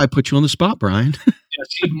 That's why I put you on the spot, Brian. Yeah,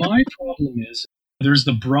 see, my problem is there's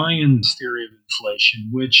the Bryan's theory of inflation,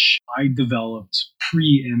 which I developed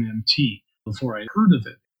pre-MMT, before I heard of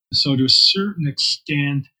it. So to a certain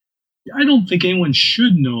extent, I don't think anyone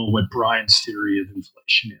should know what Bryan's theory of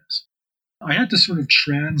inflation is. I had to sort of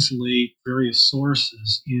translate various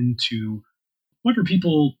sources into what are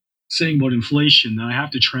people saying about inflation, and I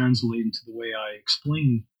have to translate into the way I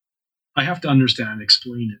explain. I have to understand and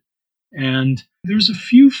explain it. And there's a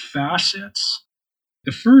few facets.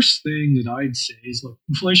 The first thing that I'd say is, look,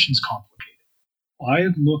 inflation's complicated. I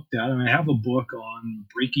had looked at, and I have a book on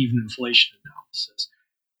break-even inflation analysis.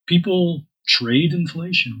 People trade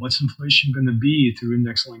inflation. What's inflation going to be through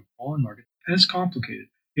index-linked bond market? And it's complicated.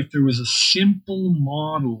 If there was a simple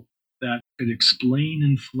model that could explain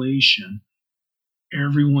inflation,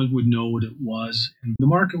 everyone would know what it was, and the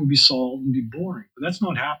market would be solved and be boring. But that's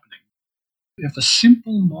not happening. If a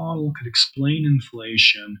simple model could explain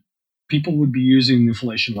inflation, people would be using the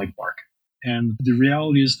inflation-like market. And the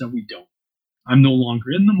reality is that we don't. I'm no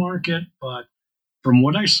longer in the market, but from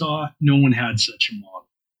what I saw, no one had such a model.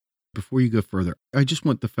 Before you go further, I just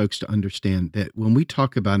want the folks to understand that when we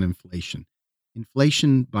talk about inflation,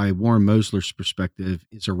 inflation by Warren Mosler's perspective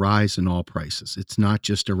is a rise in all prices. It's not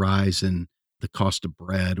just a rise in the cost of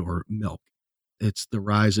bread or milk. It's the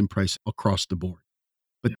rise in price across the board.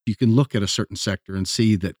 But you can look at a certain sector and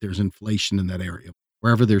see that there's inflation in that area,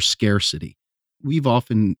 wherever there's scarcity. We've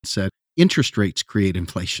often said interest rates create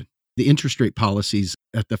inflation. The interest rate policies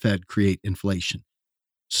at the Fed create inflation.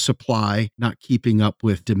 Supply not keeping up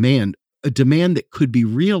with demand, a demand that could be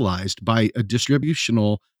realized by a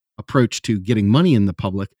distributional approach to getting money in the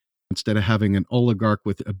public, instead of having an oligarch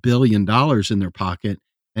with $1 billion in their pocket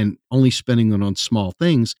and only spending it on small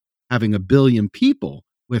things. Having 1 billion people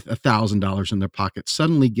with $1,000 in their pocket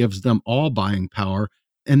suddenly gives them all buying power,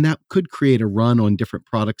 and that could create a run on different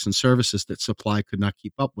products and services that supply could not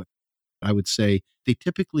keep up with. I would say they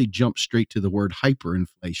typically jump straight to the word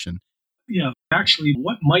hyperinflation. Yeah, actually,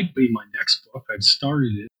 what might be my next book, I'd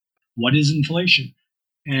started it, What is Inflation?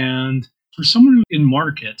 And for someone who's in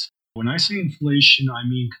markets, when I say inflation, I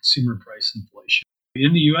mean consumer price inflation.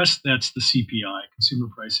 In the US, that's the CPI, Consumer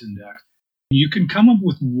Price Index. You can come up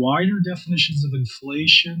with wider definitions of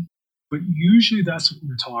inflation, but usually that's what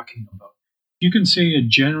we're talking about. You can say a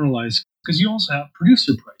generalized, because you also have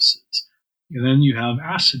producer prices, and then you have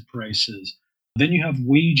asset prices, then you have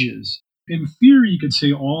wages. In theory, you could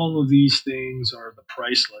say all of these things are the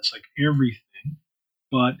price list, like everything,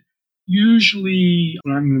 but usually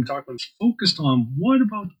what I'm going to talk about is focused on what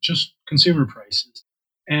about just consumer prices,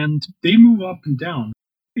 and they move up and down.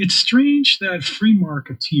 It's strange that free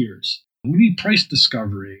marketeers, we need price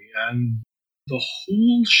discovery, and the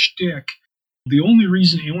whole shtick, the only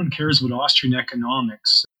reason anyone cares about Austrian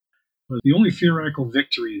economics, the only theoretical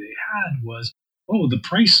victory they had was, oh, the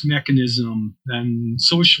price mechanism, and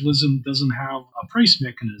socialism doesn't have a price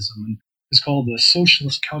mechanism, and it's called the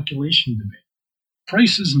socialist calculation debate.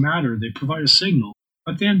 Prices matter, they provide a signal,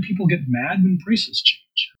 but then people get mad when prices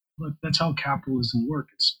change. Look, that's how capitalism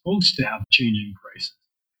works. It's supposed to have changing prices.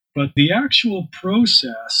 But the actual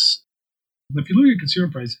process, if you look at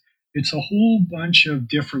consumer price, it's a whole bunch of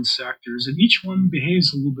different sectors, and each one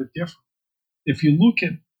behaves a little bit different. If you look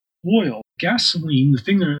at oil, gasoline, the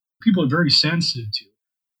thing that people are very sensitive to,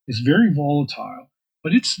 is very volatile,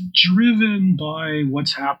 but it's driven by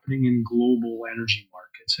what's happening in global energy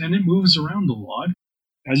markets, and it moves around a lot.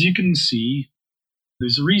 As you can see,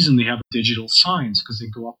 there's a reason they have digital signs, because they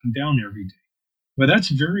go up and down every day. But that's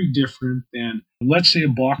very different than, let's say, a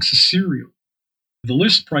box of cereal. The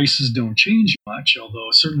list prices don't change much, although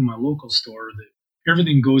certainly my local store,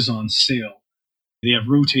 everything goes on sale. They have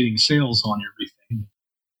rotating sales on everything.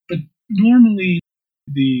 But normally,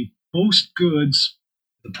 most goods,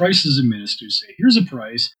 the prices administered say, here's a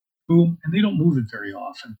price, boom, and they don't move it very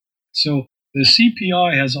often. So the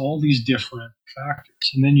CPI has all these different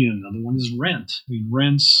factors. And then another one is rent. I mean,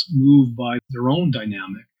 rents move by their own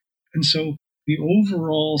dynamic. And so the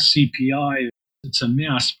overall CPI, it's a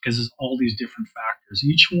mess because there's all these different factors.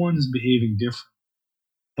 Each one is behaving differently.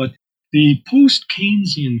 But the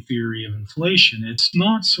post-Keynesian theory of inflation, it's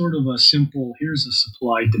not sort of a simple, here's a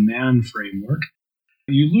supply-demand framework.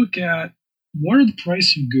 You look at what are the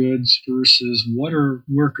price of goods versus what are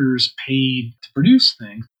workers paid to produce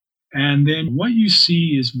things. And then what you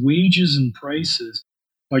see is wages and prices.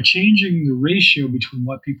 By changing the ratio between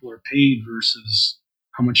what people are paid versus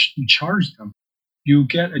how much you charge them, you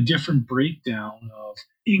get a different breakdown of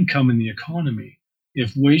income in the economy.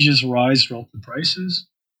 If wages rise relative to prices,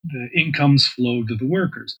 the incomes flow to the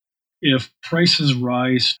workers. If prices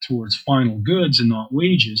rise towards final goods and not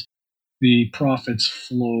wages, the profits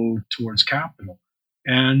flow towards capital.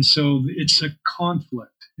 And so it's a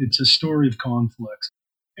conflict. It's a story of conflicts.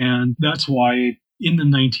 And that's why in the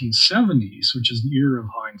 1970s, which is the era of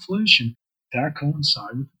high inflation, that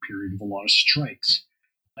coincided with the period of a lot of strikes.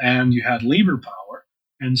 And you had labor power.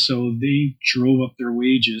 And so they drove up their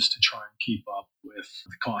wages to try and keep up with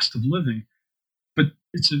the cost of living. But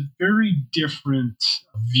it's a very different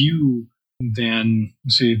view than,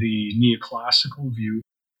 say, the neoclassical view,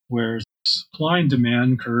 where supply and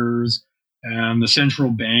demand curves and the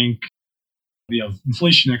central bank, we have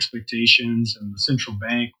inflation expectations and the central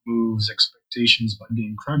bank moves expectations by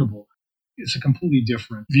being credible. It's a completely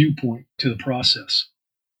different viewpoint to the process.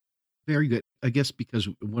 Very good. I guess because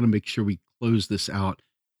we want to make sure we close this out,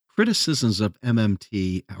 criticisms of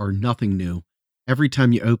MMT are nothing new. Every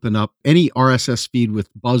time you open up any RSS feed with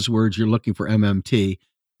buzzwords you're looking for MMT,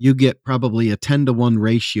 you get probably a 10-to-1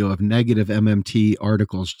 ratio of negative MMT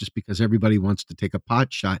articles just because everybody wants to take a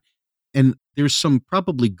pot shot. And there's some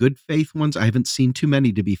probably good faith ones. I haven't seen too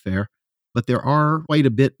many, to be fair, but there are quite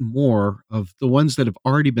a bit more of the ones that have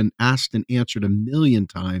already been asked and answered a million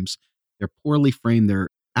times. They're poorly framed. They're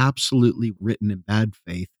absolutely written in bad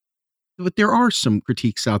faith. But there are some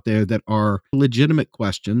critiques out there that are legitimate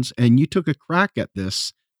questions. And you took a crack at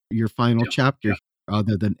this, your final chapter,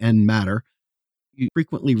 other than end matter. You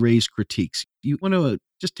frequently raise critiques. You want to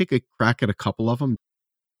just take a crack at a couple of them?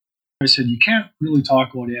 I said, you can't really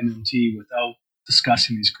talk about MMT without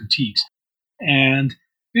discussing these critiques. And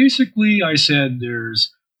basically, I said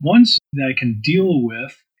there's ones that I can deal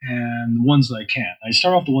with and ones that I can't. I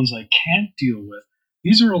start off the ones I can't deal with.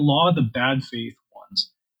 These are a lot of the bad faith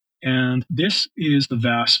ones. And this is the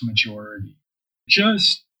vast majority.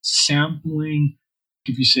 Just sampling,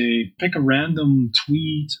 if you say, pick a random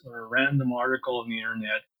tweet or a random article on the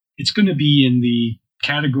internet, it's going to be in the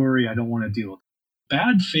category I don't want to deal with.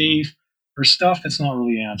 Bad faith or stuff that's not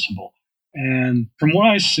really answerable. And from what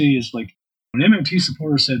I see is like when MMT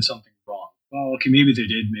supporters said something wrong, well, okay, maybe they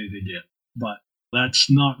did, but that's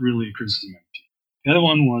not really a criticism of MMT. The other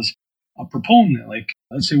one was a proponent, like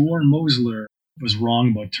let's say Warren Mosler was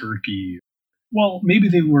wrong about Turkey. Well, maybe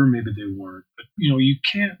they were, maybe they weren't. But, you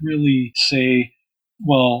can't really say,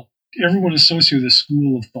 well, everyone associated with this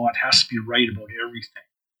school of thought has to be right about everything.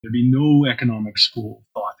 There'd be no economic school of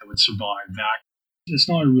thought that would survive that. It's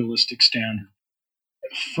not a realistic standard.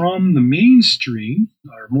 From the mainstream,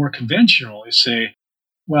 or more conventional, is say,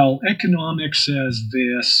 well, economics says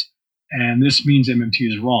this, and this means MMT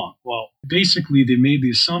is wrong. Well, basically, they made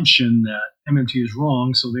the assumption that MMT is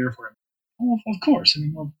wrong, so therefore, well, of course,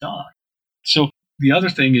 well, duh. So the other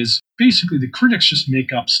thing is, basically, the critics just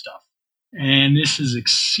make up stuff. And this is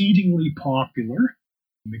exceedingly popular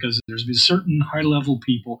because there's been certain high-level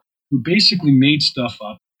people who basically made stuff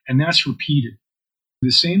up, and that's repeated. The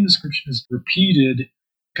same description is repeated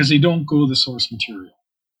because they don't go to the source material.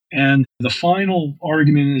 And the final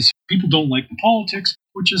argument is people don't like the politics,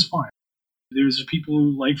 which is fine. There's people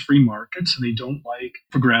who like free markets and they don't like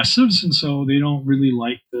progressives, and so they don't really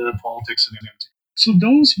like the politics of MMT. So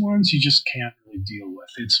those ones you just can't really deal with.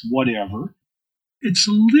 It's whatever. It's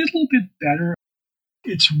a little bit better.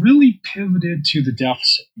 It's really pivoted to the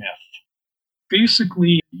deficit myth.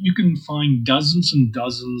 Basically, you can find dozens and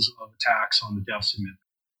dozens of attacks on the deficit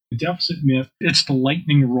myth. The deficit myth, it's the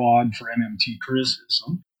lightning rod for MMT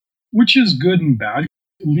criticism, which is good and bad.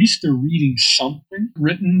 At least they're reading something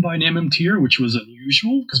written by an MMTer, which was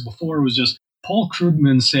unusual, because before it was just Paul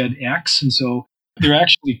Krugman said X, and so they're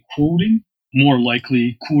actually quoting, more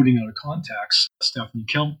likely quoting out of context, Stephanie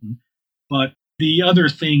Kelton. But the other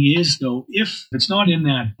thing is, though, if it's not in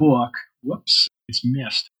that book, whoops, it's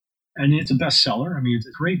missed. And it's a bestseller. I mean, it's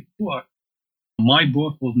a great book. My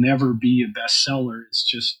book will never be a bestseller. It's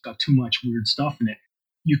just got too much weird stuff in it.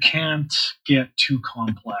 You can't get too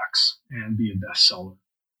complex and be a bestseller.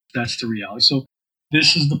 That's the reality. So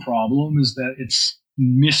this is the problem, is that it's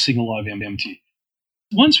missing a lot of MMT.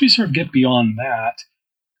 Once we sort of get beyond that,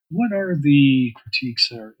 what are the critiques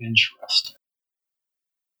that are interesting?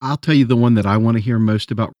 I'll tell you the one that I want to hear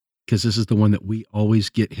most about, because this is the one that we always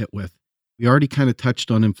get hit with. We already kind of touched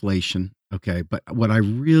on inflation. Okay. But what I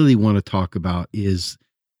really want to talk about is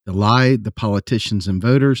the lie, the politicians and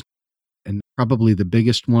voters. And probably the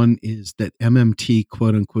biggest one is that MMT,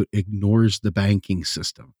 quote unquote, ignores the banking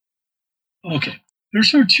system. Okay. There's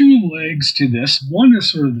sort of two legs to this. One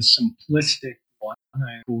is sort of the simplistic one.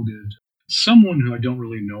 I quoted someone who I don't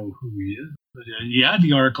really know who he is, but he had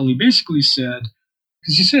the article. He basically said,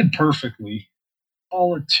 because he said perfectly,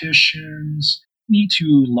 politicians need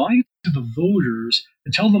to lie to the voters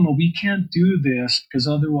and tell them, well, we can't do this because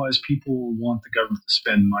otherwise people will want the government to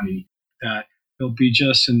spend money, that there'll be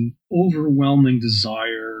just an overwhelming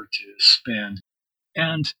desire to spend.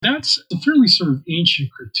 And that's a fairly sort of ancient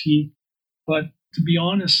critique, but to be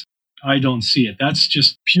honest, I don't see it. That's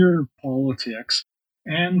just pure politics.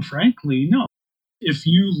 And frankly, no. If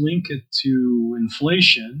you link it to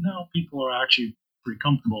inflation, no, people are actually pretty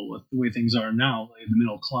comfortable with the way things are now, like the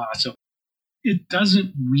middle class. So it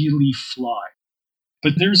doesn't really fly.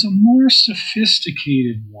 But there's a more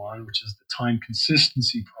sophisticated one, which is the time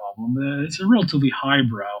consistency problem. It's a relatively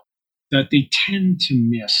highbrow that they tend to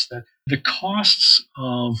miss, that the costs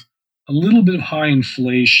of a little bit of high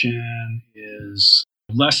inflation is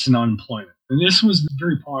less than unemployment. And this was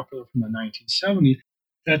very popular from the 1970s,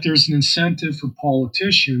 that there's an incentive for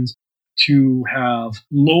politicians to have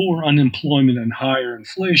lower unemployment and higher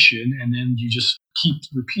inflation, and then you just keep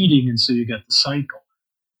repeating, and so you get the cycle.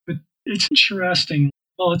 But it's interesting.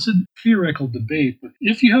 Well, it's a theoretical debate, but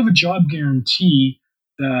if you have a job guarantee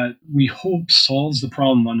that we hope solves the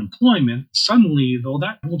problem of unemployment, suddenly, though,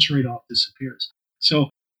 that whole trade-off disappears. So,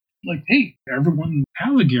 like, hey, everyone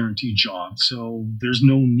have a guaranteed job, so there's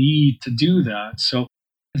no need to do that. So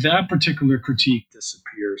that particular critique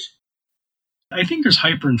disappears. I think there's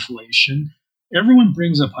hyperinflation. Everyone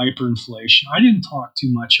brings up hyperinflation. I didn't talk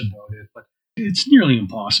too much about it, but it's nearly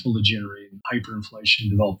impossible to generate hyperinflation in a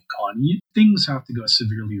developed economy. Things have to go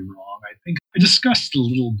severely wrong. I think I discussed it a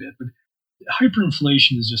little bit, but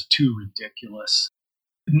hyperinflation is just too ridiculous.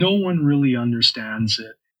 No one really understands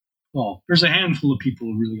it. Well, there's a handful of people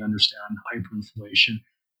who really understand hyperinflation,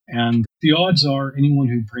 and the odds are anyone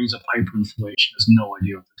who brings up hyperinflation has no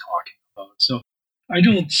idea what they're talking about. So I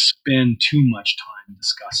don't spend too much time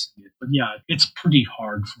discussing it, but yeah, it's pretty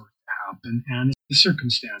hard for it to happen, and the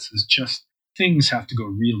circumstances, just things have to go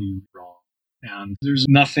really wrong, and there's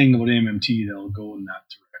nothing about MMT that'll go in that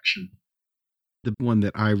direction. The one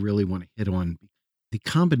that I really want to hit on, the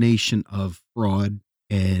combination of fraud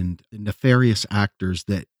and the nefarious actors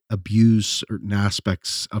that abuse certain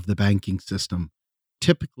aspects of the banking system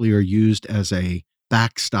typically are used as a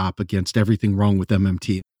backstop against everything wrong with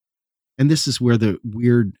MMT. And this is where the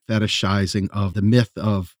weird fetishizing of the myth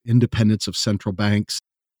of independence of central banks,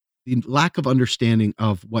 the lack of understanding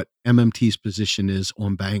of what MMT's position is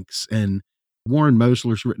on banks. And Warren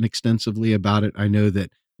Mosler's written extensively about it. I know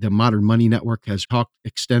that the Modern Money Network has talked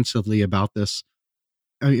extensively about this.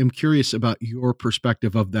 I am curious about your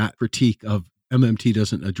perspective of that critique of MMT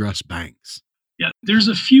doesn't address banks. Yeah, there's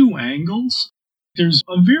a few angles. There's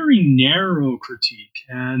a very narrow critique.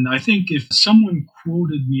 And I think if someone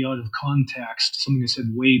quoted me out of context, something I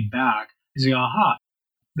said way back, is like, aha,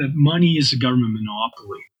 that money is a government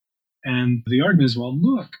monopoly. And the argument is, well,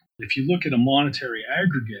 look, if you look at a monetary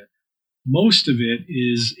aggregate, most of it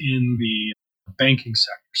is in the banking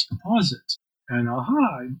sector's deposits. And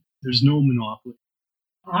aha, there's no monopoly.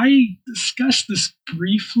 I discussed this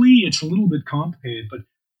briefly. It's a little bit complicated, but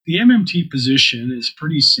the MMT position is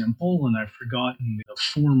pretty simple, and I've forgotten the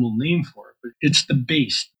formal name for it, but it's the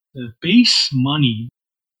base. The base money,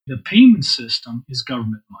 the payment system is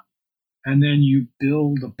government money. And then you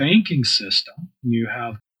build a banking system. You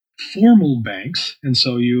have formal banks, and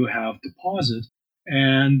so you have deposits,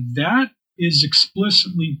 and that is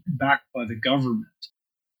explicitly backed by the government.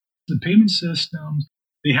 The payment systems,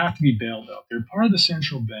 they have to be bailed out. They're part of the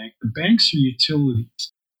central bank. The banks are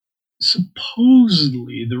utilities.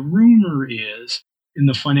 supposedly, the rumor is in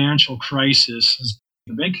the financial crisis,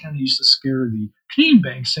 the Bank of Canada used to scare the Canadian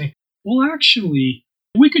banks, saying, well, actually,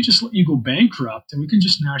 we could just let you go bankrupt and we can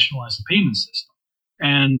just nationalize the payment system.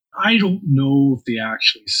 And I don't know if they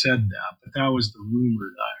actually said that, but that was the rumor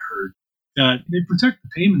that I heard, that they protect the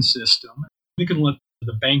payment system. They can let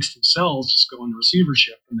the banks themselves just go into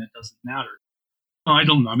receivership and that doesn't matter. I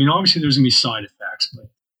don't know. I mean, obviously there's going to be side effects, but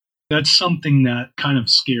that's something that kind of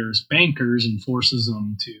scares bankers and forces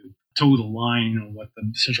them to toe the line on what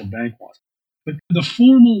the central bank wants. But the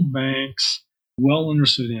formal banks, well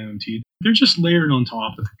understood MMT, they're just layered on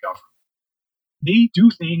top of the government. They do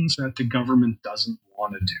things that the government doesn't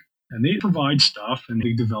want to do. And they provide stuff and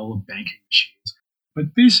they develop banking machines.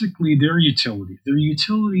 But basically, they're utility. They're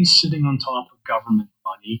utilities sitting on top of government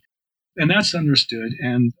money. And that's understood.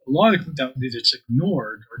 And a lot of that that's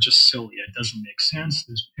ignored are just silly. It doesn't make sense.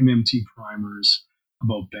 There's MMT primers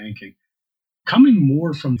about banking. Coming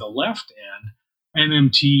more from the left end,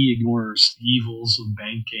 MMT ignores the evils of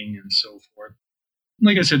banking and so forth.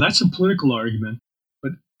 Like I said, that's a political argument.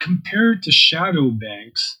 But compared to shadow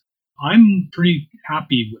banks, I'm pretty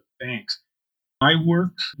happy with banks. I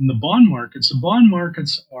worked in the bond markets. The bond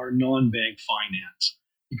markets are non-bank finance.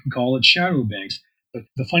 You can call it shadow banks. But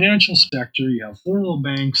the financial sector, you have formal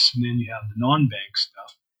banks, and then you have the non-bank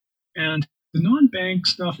stuff. And the non-bank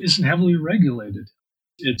stuff isn't heavily regulated.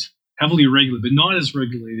 It's heavily regulated, but not as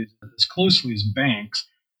regulated as closely as banks.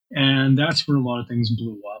 And that's where a lot of things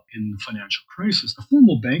blew up in the financial crisis. The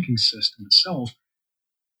formal banking system itself,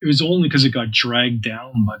 it was only because it got dragged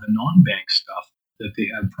down by the non-bank stuff that they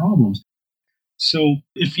had problems. So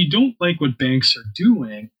if you don't like what banks are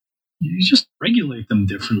doing, you just regulate them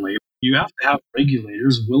differently. You have to have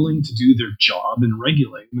regulators willing to do their job and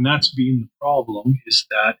regulate. And that's been the problem, is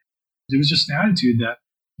that there was just an attitude that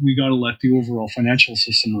we got to let the overall financial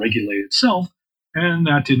system regulate itself. And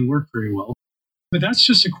that didn't work very well. But that's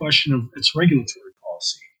just a question of its regulatory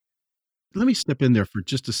policy. Let me step in there for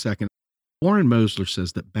just a second. Warren Mosler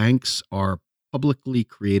says that banks are publicly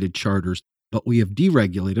created charters, but we have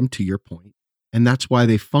deregulated them, to your point, and that's why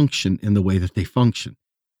they function in the way that they function.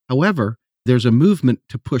 However, there's a movement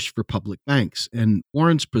to push for public banks, and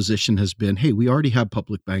Warren's position has been, hey, we already have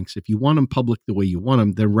public banks. If you want them public the way you want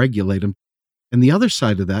them, then regulate them. And the other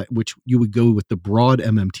side of that, which you would go with the broad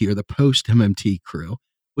MMT or the post-MMT crew,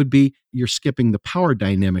 would be you're skipping the power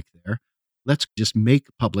dynamic there. Let's just make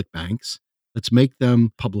public banks. Let's make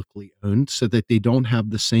them publicly owned so that they don't have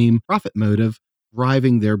the same profit motive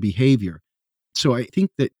driving their behavior. So I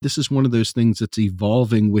think that this is one of those things that's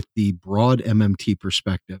evolving with the broad MMT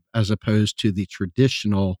perspective, as opposed to the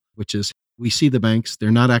traditional, which is we see the banks,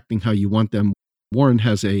 they're not acting how you want them. Warren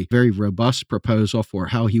has a very robust proposal for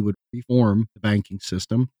how he would reform the banking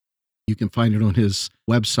system. You can find it on his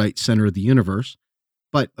website, Center of the Universe.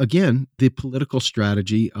 But again, the political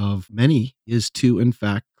strategy of many is to, in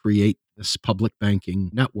fact, create this public banking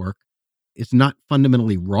network. It's not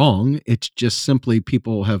fundamentally wrong. It's just simply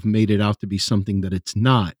people have made it out to be something that it's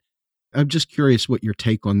not. I'm just curious what your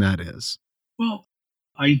take on that is. Well,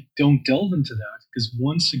 I don't delve into that because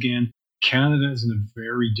once again, Canada is in a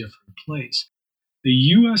very different place. The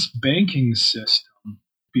U.S. banking system,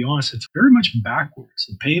 to be honest, it's very much backwards.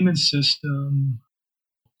 The payment system,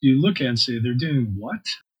 you look at and say, they're doing what?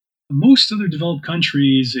 Most other developed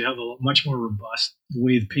countries, they have a much more robust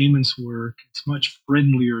way the payments work. It's much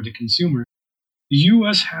friendlier to consumers. The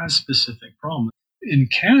U.S. has specific problems. In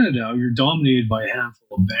Canada, you're dominated by a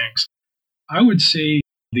handful of banks. I would say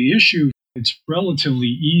the issue, it's relatively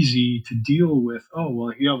easy to deal with. Oh,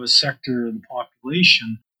 well, you have a sector of the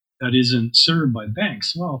population that isn't served by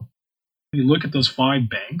banks. Well, you look at those 5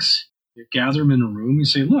 banks, you gather them in a room, you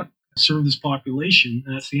say, look, serve this population,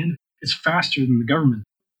 and that's the end. It's faster than the government.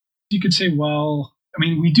 You could say, well, I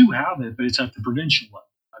mean, we do have it, but it's at the provincial level.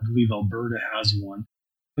 I believe Alberta has one.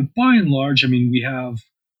 But by and large, I mean, we have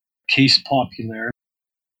Caisse Populaire.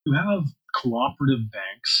 You have cooperative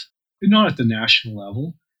banks, but not at the national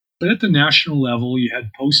level. But at the national level, you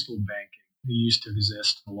had postal banking. It used to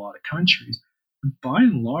exist in a lot of countries. But by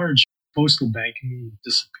and large, postal banking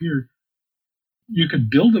disappeared. You could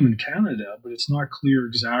build them in Canada, but it's not clear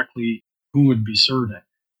exactly who would be serving.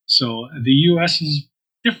 So the U.S. is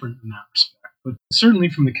different in that respect. But certainly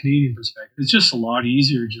from the Canadian perspective, it's just a lot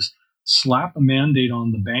easier to just slap a mandate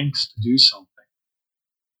on the banks to do something.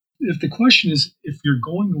 If the question is, if you're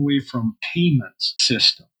going away from payments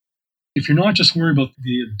system, if you're not just worried about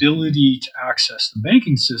the ability to access the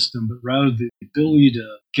banking system, but rather the ability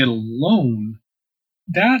to get a loan,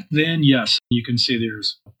 that then, yes, you can say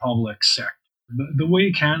there's a public sector. But the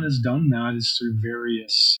way Canada's done that is through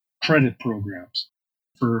various credit programs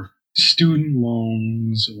for student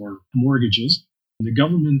loans or mortgages. The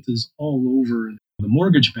government is all over the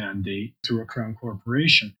mortgage mandate through a crown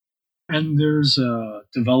corporation. And there's a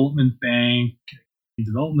development bank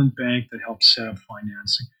that helps set up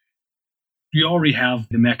financing. You already have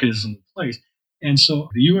the mechanism in place. And so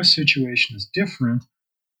the U.S. situation is different.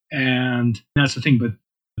 And that's the thing. But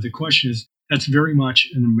the question is, that's very much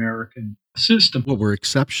an American system. Well, we're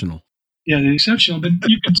exceptional. Yeah, they're exceptional. But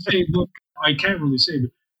you can say, look, I can't really say,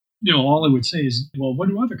 but all I would say is, well, what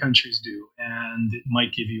do other countries do? And it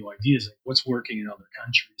might give you ideas like what's working in other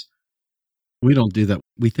countries. We don't do that.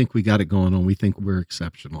 We think we got it going on. We think we're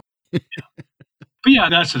exceptional. Yeah. But yeah,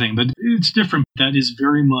 that's the thing. But it's different. That is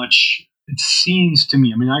very much, it seems to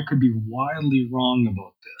me, I mean, I could be wildly wrong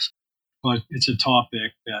about this, but it's a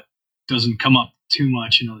topic that doesn't come up too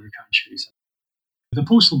much in other countries. The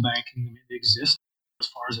postal banking exists, as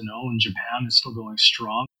far as I know, in Japan. It's still going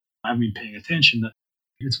strong. I haven't been paying attention. That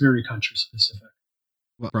it's very country specific.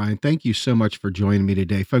 Well, Brian, thank you so much for joining me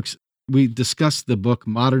today. Folks, we discussed the book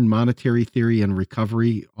Modern Monetary Theory and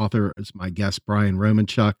Recovery. Author is my guest, Brian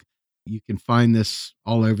Romanchuk. You can find this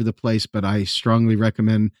all over the place, but I strongly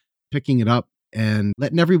recommend picking it up and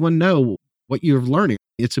letting everyone know what you're learning.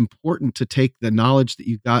 It's important to take the knowledge that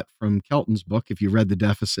you got from Kelton's book, if you read The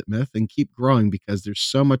Deficit Myth, and keep growing because there's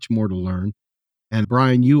so much more to learn. And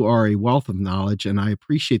Brian, you are a wealth of knowledge, and I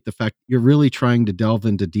appreciate the fact you're really trying to delve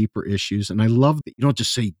into deeper issues. And I love that you don't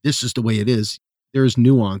just say, this is the way it is. There's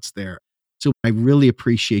nuance there. So I really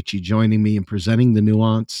appreciate you joining me and presenting the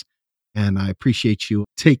nuance. And I appreciate you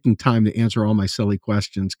taking time to answer all my silly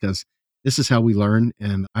questions, because this is how we learn.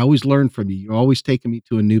 And I always learn from you. You're always taking me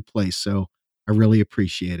to a new place. So I really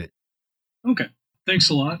appreciate it. Okay. Thanks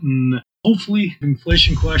a lot. And hopefully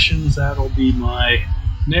inflation questions, that'll be my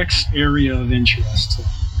next area of interest.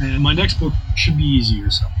 And my next book should be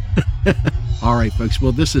easier. So. All right, folks.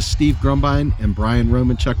 Well, this is Steve Grumbine and Brian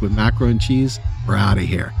Romanchuk with Macro and Cheese. We're out of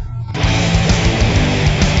here.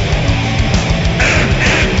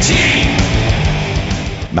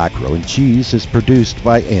 Macro and Cheese is produced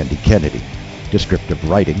by Andy Kennedy. Descriptive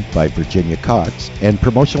writing by Virginia Cox and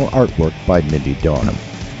promotional artwork by Mindy Donham.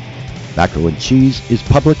 Macro and Cheese is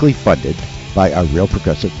publicly funded by our Real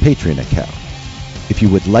Progressive Patreon account. If you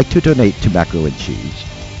would like to donate to Macro and Cheese,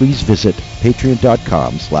 please visit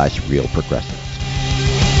patreon.com/realprogressives.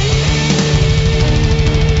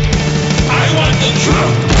 I want the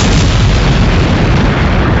truth.